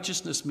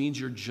 Righteousness means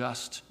you're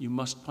just. You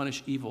must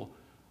punish evil.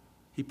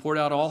 He poured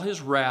out all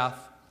his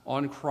wrath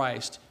on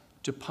Christ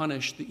to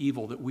punish the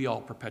evil that we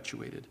all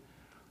perpetuated.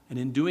 And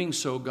in doing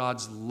so,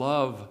 God's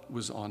love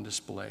was on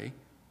display,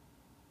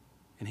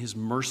 and his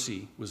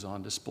mercy was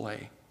on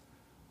display.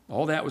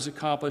 All that was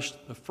accomplished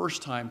the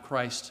first time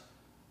Christ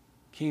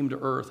came to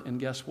earth, and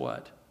guess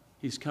what?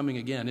 He's coming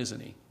again, isn't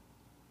he?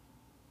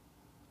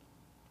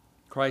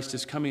 Christ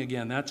is coming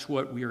again. That's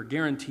what we are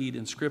guaranteed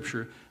in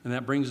Scripture, and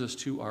that brings us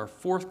to our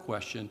fourth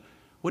question.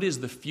 What is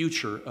the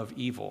future of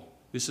evil?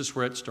 This is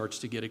where it starts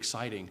to get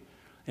exciting.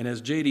 And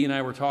as JD and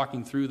I were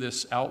talking through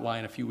this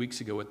outline a few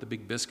weeks ago at the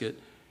Big Biscuit,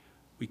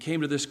 we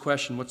came to this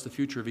question, what's the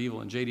future of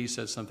evil? And JD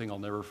said something I'll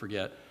never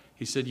forget.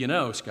 He said, you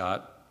know,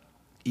 Scott,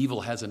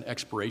 evil has an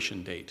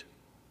expiration date.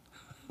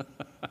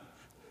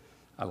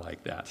 I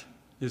like that.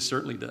 It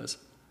certainly does.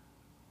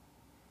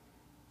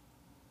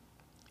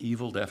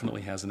 Evil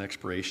definitely has an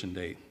expiration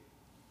date.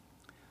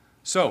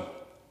 So,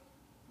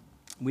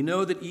 we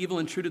know that evil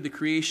intruded the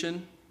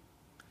creation.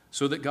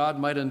 so that God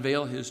might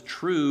unveil his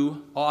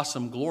true,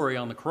 awesome glory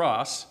on the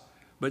cross.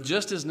 But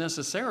just as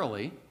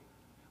necessarily,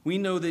 we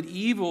know that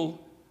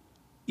evil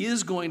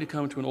is going to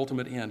come to an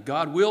ultimate end.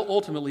 God will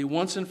ultimately,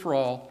 once and for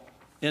all,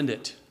 end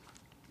it.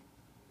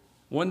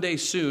 One day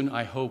soon,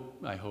 I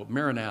hope,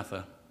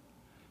 Maranatha.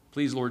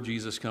 Please, Lord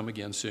Jesus, come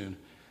again soon.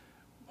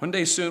 One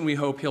day soon, we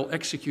hope he'll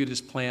execute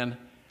his plan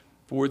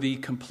for the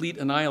complete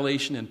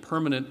annihilation and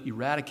permanent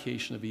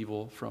eradication of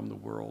evil from the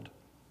world.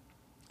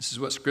 This is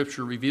what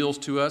Scripture reveals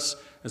to us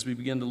as we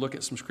begin to look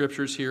at some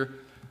Scriptures here.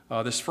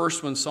 This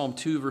first one, Psalm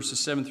 2, verses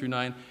 7 through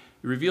 9,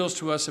 it reveals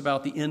to us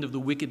about the end of the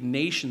wicked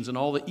nations and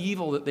all the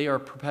evil that they are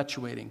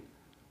perpetuating.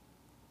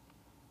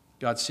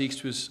 God speaks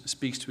to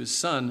his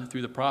Son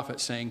through the prophet,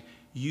 saying,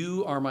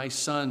 "You are my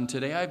Son.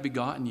 Today I have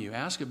begotten you.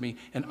 Ask of me,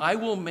 and I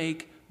will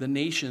make the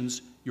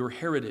nations your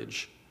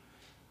heritage,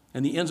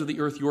 and the ends of the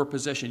earth your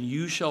possession.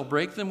 You shall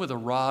break them with a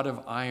rod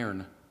of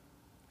iron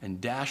and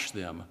dash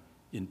them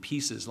in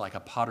pieces like a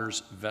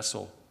potter's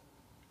vessel."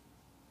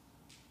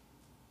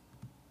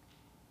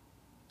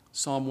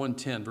 Psalm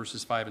 110,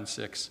 verses 5 and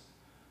 6.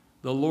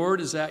 "The Lord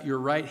is at your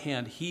right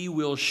hand. He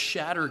will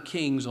shatter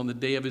kings on the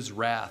day of his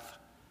wrath."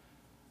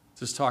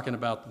 This is talking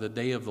about the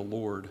day of the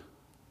Lord.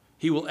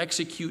 "He will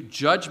execute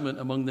judgment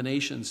among the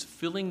nations,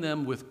 filling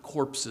them with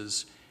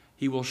corpses.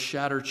 He will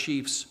shatter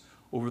chiefs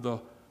over the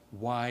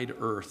wide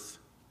earth."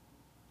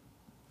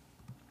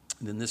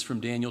 And then this from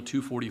Daniel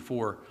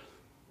 2:44.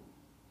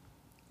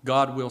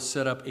 God will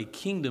set up a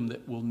kingdom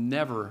that will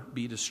never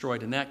be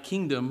destroyed, and that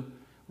kingdom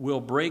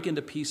will break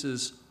into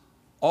pieces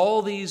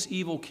all these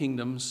evil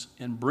kingdoms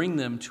and bring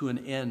them to an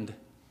end.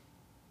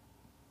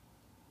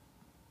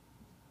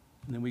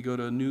 And then we go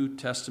to New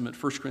Testament,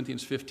 1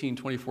 Corinthians 15,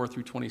 24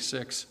 through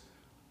 26.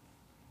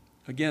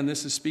 Again,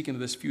 this is speaking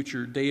of this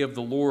future day of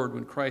the Lord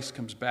when Christ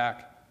comes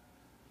back.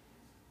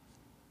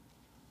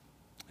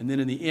 And then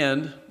in the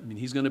end,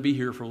 he's going to be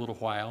here for a little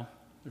while.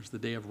 There's the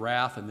day of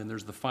wrath, and then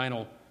there's the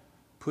final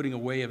putting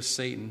away of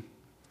Satan.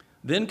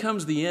 Then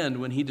comes the end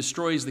when he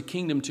destroys the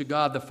kingdom to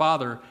God the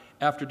Father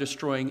after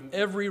destroying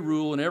every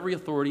rule and every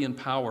authority and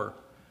power.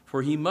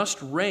 For he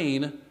must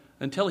reign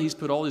until he's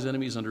put all his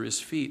enemies under his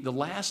feet. The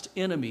last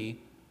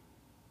enemy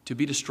to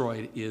be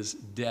destroyed is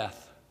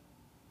death.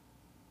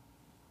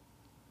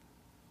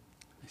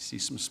 I see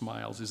some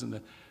smiles, isn't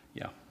it?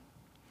 Yeah.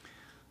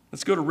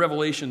 Let's go to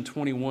Revelation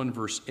 21,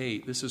 verse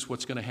 8. This is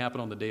what's going to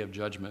happen on the day of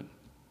judgment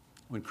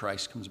when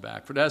Christ comes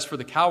back. "For as for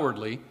the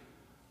cowardly,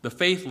 the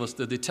faithless,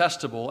 the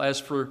detestable, as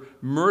for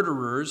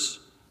murderers,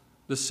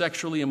 the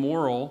sexually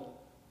immoral,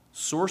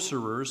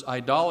 sorcerers,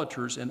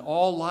 idolaters, and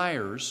all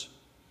liars,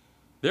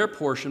 their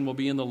portion will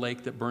be in the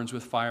lake that burns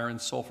with fire and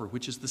sulfur,"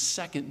 which is the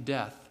second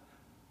death.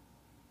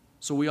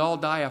 So we all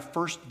die a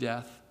first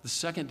death. The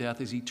second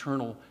death is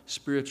eternal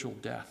spiritual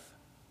death.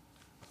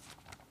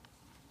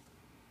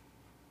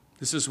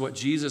 This is what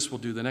Jesus will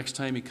do the next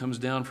time he comes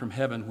down from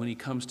heaven when he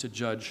comes to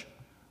judge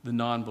the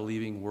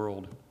non-believing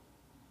world.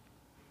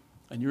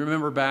 And you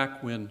remember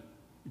back when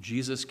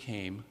Jesus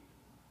came,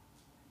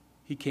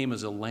 he came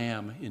as a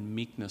lamb in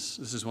meekness.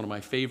 This is one of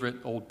my favorite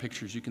old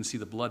pictures. You can see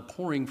the blood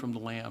pouring from the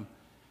lamb.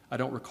 I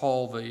don't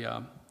recall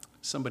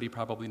somebody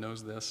probably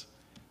knows this,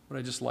 but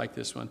I just like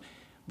this one.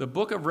 The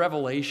book of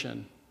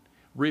Revelation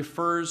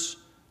refers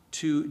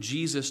to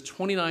Jesus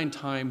 29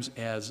 times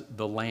as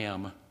the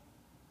lamb.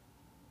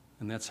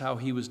 And that's how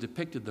he was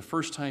depicted the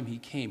first time he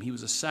came. He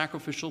was a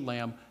sacrificial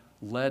lamb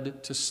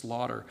led to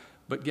slaughter.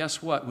 But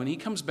guess what? When he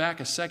comes back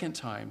a second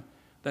time,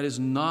 that is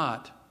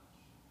not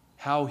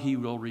how he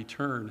will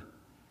return.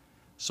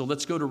 So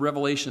let's go to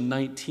Revelation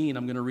 19.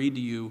 I'm going to read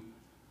to you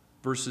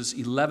verses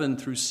 11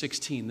 through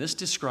 16. This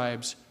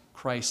describes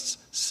Christ's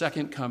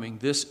second coming.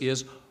 This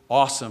is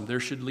awesome.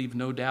 There should leave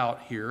no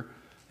doubt here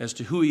as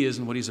to who he is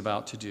and what he's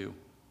about to do.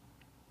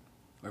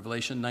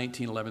 Revelation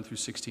 19, 11 through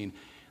 16.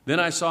 "Then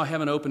I saw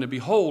heaven open, and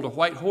behold, a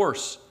white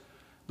horse.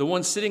 The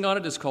one sitting on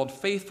it is called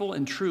Faithful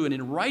and True, and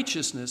in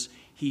righteousness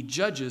he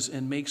judges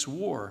and makes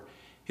war.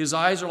 His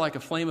eyes are like a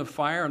flame of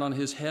fire, and on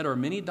his head are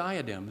many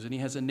diadems, and he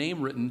has a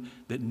name written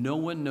that no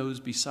one knows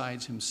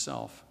besides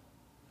himself.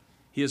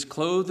 He is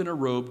clothed in a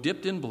robe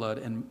dipped in blood,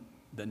 and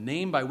the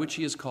name by which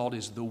he is called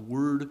is the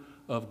Word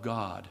of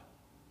God."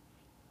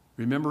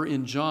 Remember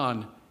in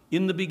John,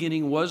 "In the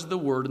beginning was the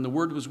Word, and the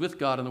Word was with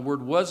God, and the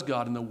Word was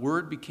God, and the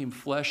Word became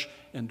flesh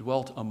and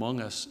dwelt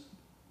among us."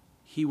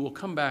 He will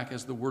come back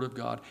as the Word of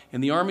God.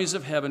 And the armies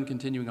of heaven,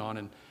 continuing on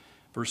in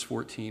verse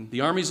 14,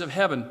 "The armies of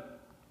heaven,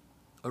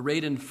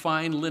 arrayed in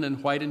fine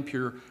linen, white and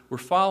pure, were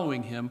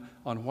following him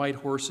on white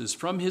horses.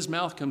 From his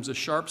mouth comes a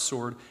sharp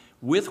sword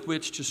with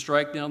which to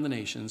strike down the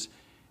nations,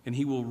 and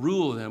he will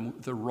rule them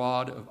with a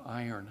rod of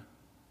iron.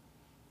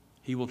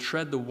 He will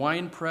tread the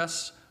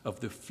winepress of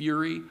the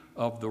fury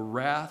of the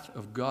wrath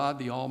of God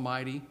the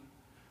Almighty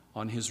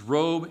on his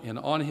robe and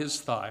on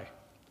his thigh."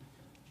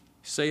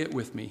 Say it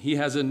with me. "He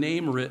has a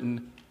name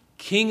written,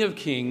 King of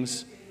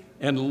Kings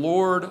and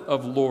Lord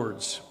of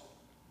Lords."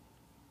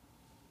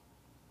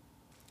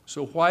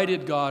 So why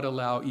did God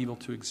allow evil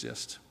to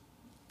exist?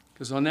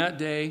 Because on that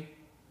day,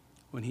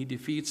 when he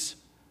defeats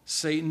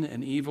Satan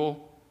and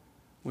evil,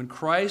 when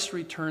Christ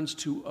returns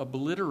to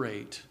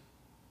obliterate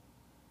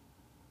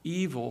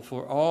evil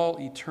for all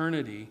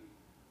eternity,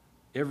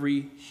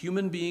 every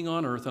human being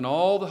on earth and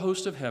all the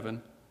host of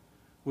heaven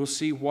will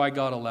see why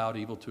God allowed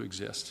evil to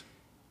exist.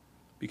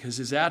 Because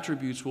his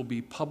attributes will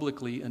be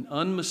publicly and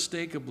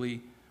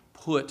unmistakably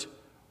put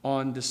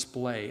on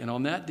display. And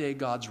on that day,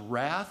 God's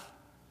wrath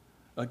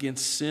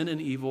against sin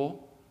and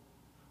evil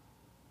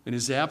and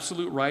his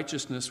absolute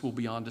righteousness will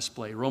be on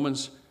display.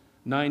 Romans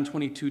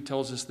 9:22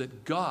 tells us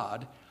that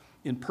God,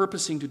 in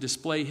purposing to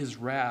display his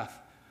wrath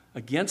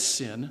against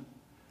sin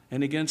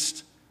and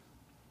against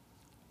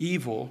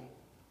evil,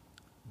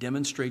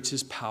 demonstrates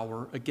his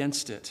power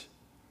against it.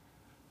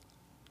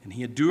 And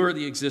he endured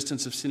the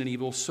existence of sin and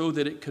evil so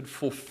that it could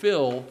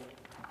fulfill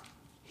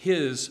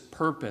his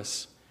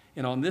purpose.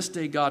 And on this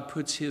day, God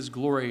puts his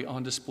glory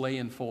on display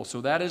in full.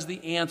 So that is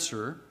the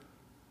answer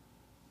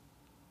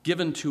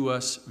given to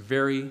us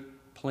very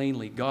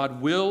plainly.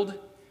 God willed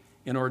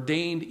and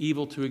ordained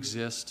evil to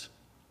exist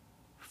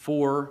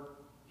for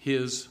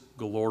his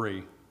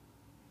glory.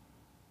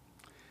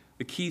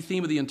 The key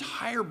theme of the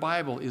entire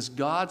Bible is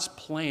God's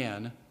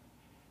plan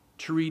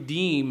to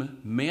redeem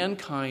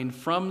mankind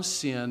from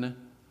sin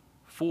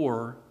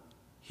for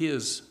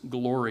his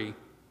glory.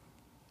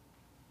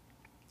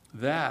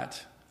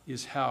 That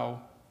is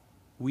how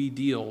we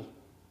deal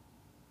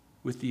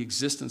with the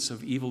existence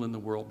of evil in the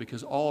world,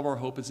 because all of our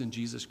hope is in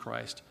Jesus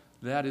Christ.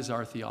 That is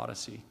our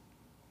theodicy.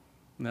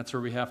 And that's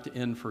where we have to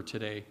end for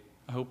today.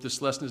 I hope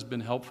this lesson has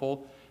been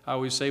helpful. I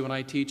always say when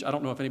I teach, I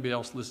don't know if anybody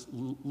else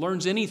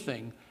learns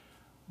anything,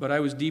 but I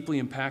was deeply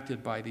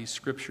impacted by these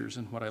scriptures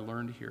and what I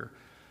learned here.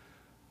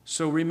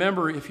 So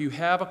remember, if you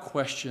have a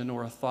question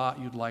or a thought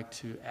you'd like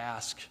to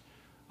ask,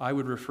 I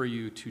would refer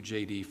you to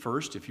JD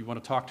first. If you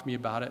want to talk to me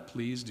about it,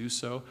 please do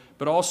so.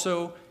 But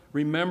also,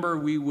 remember,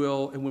 we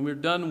will, and when we're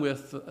done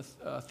with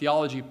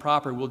Theology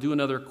Proper, we'll do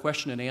another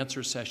question and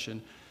answer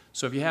session.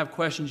 So if you have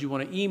questions you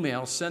want to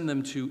email, send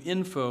them to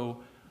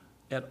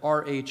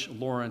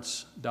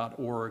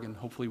info@rhlawrence.org, and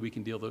hopefully we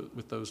can deal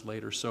with those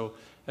later. So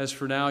as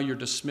for now, you're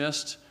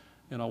dismissed,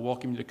 and I'll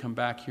welcome you to come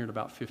back here in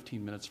about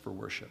 15 minutes for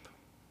worship.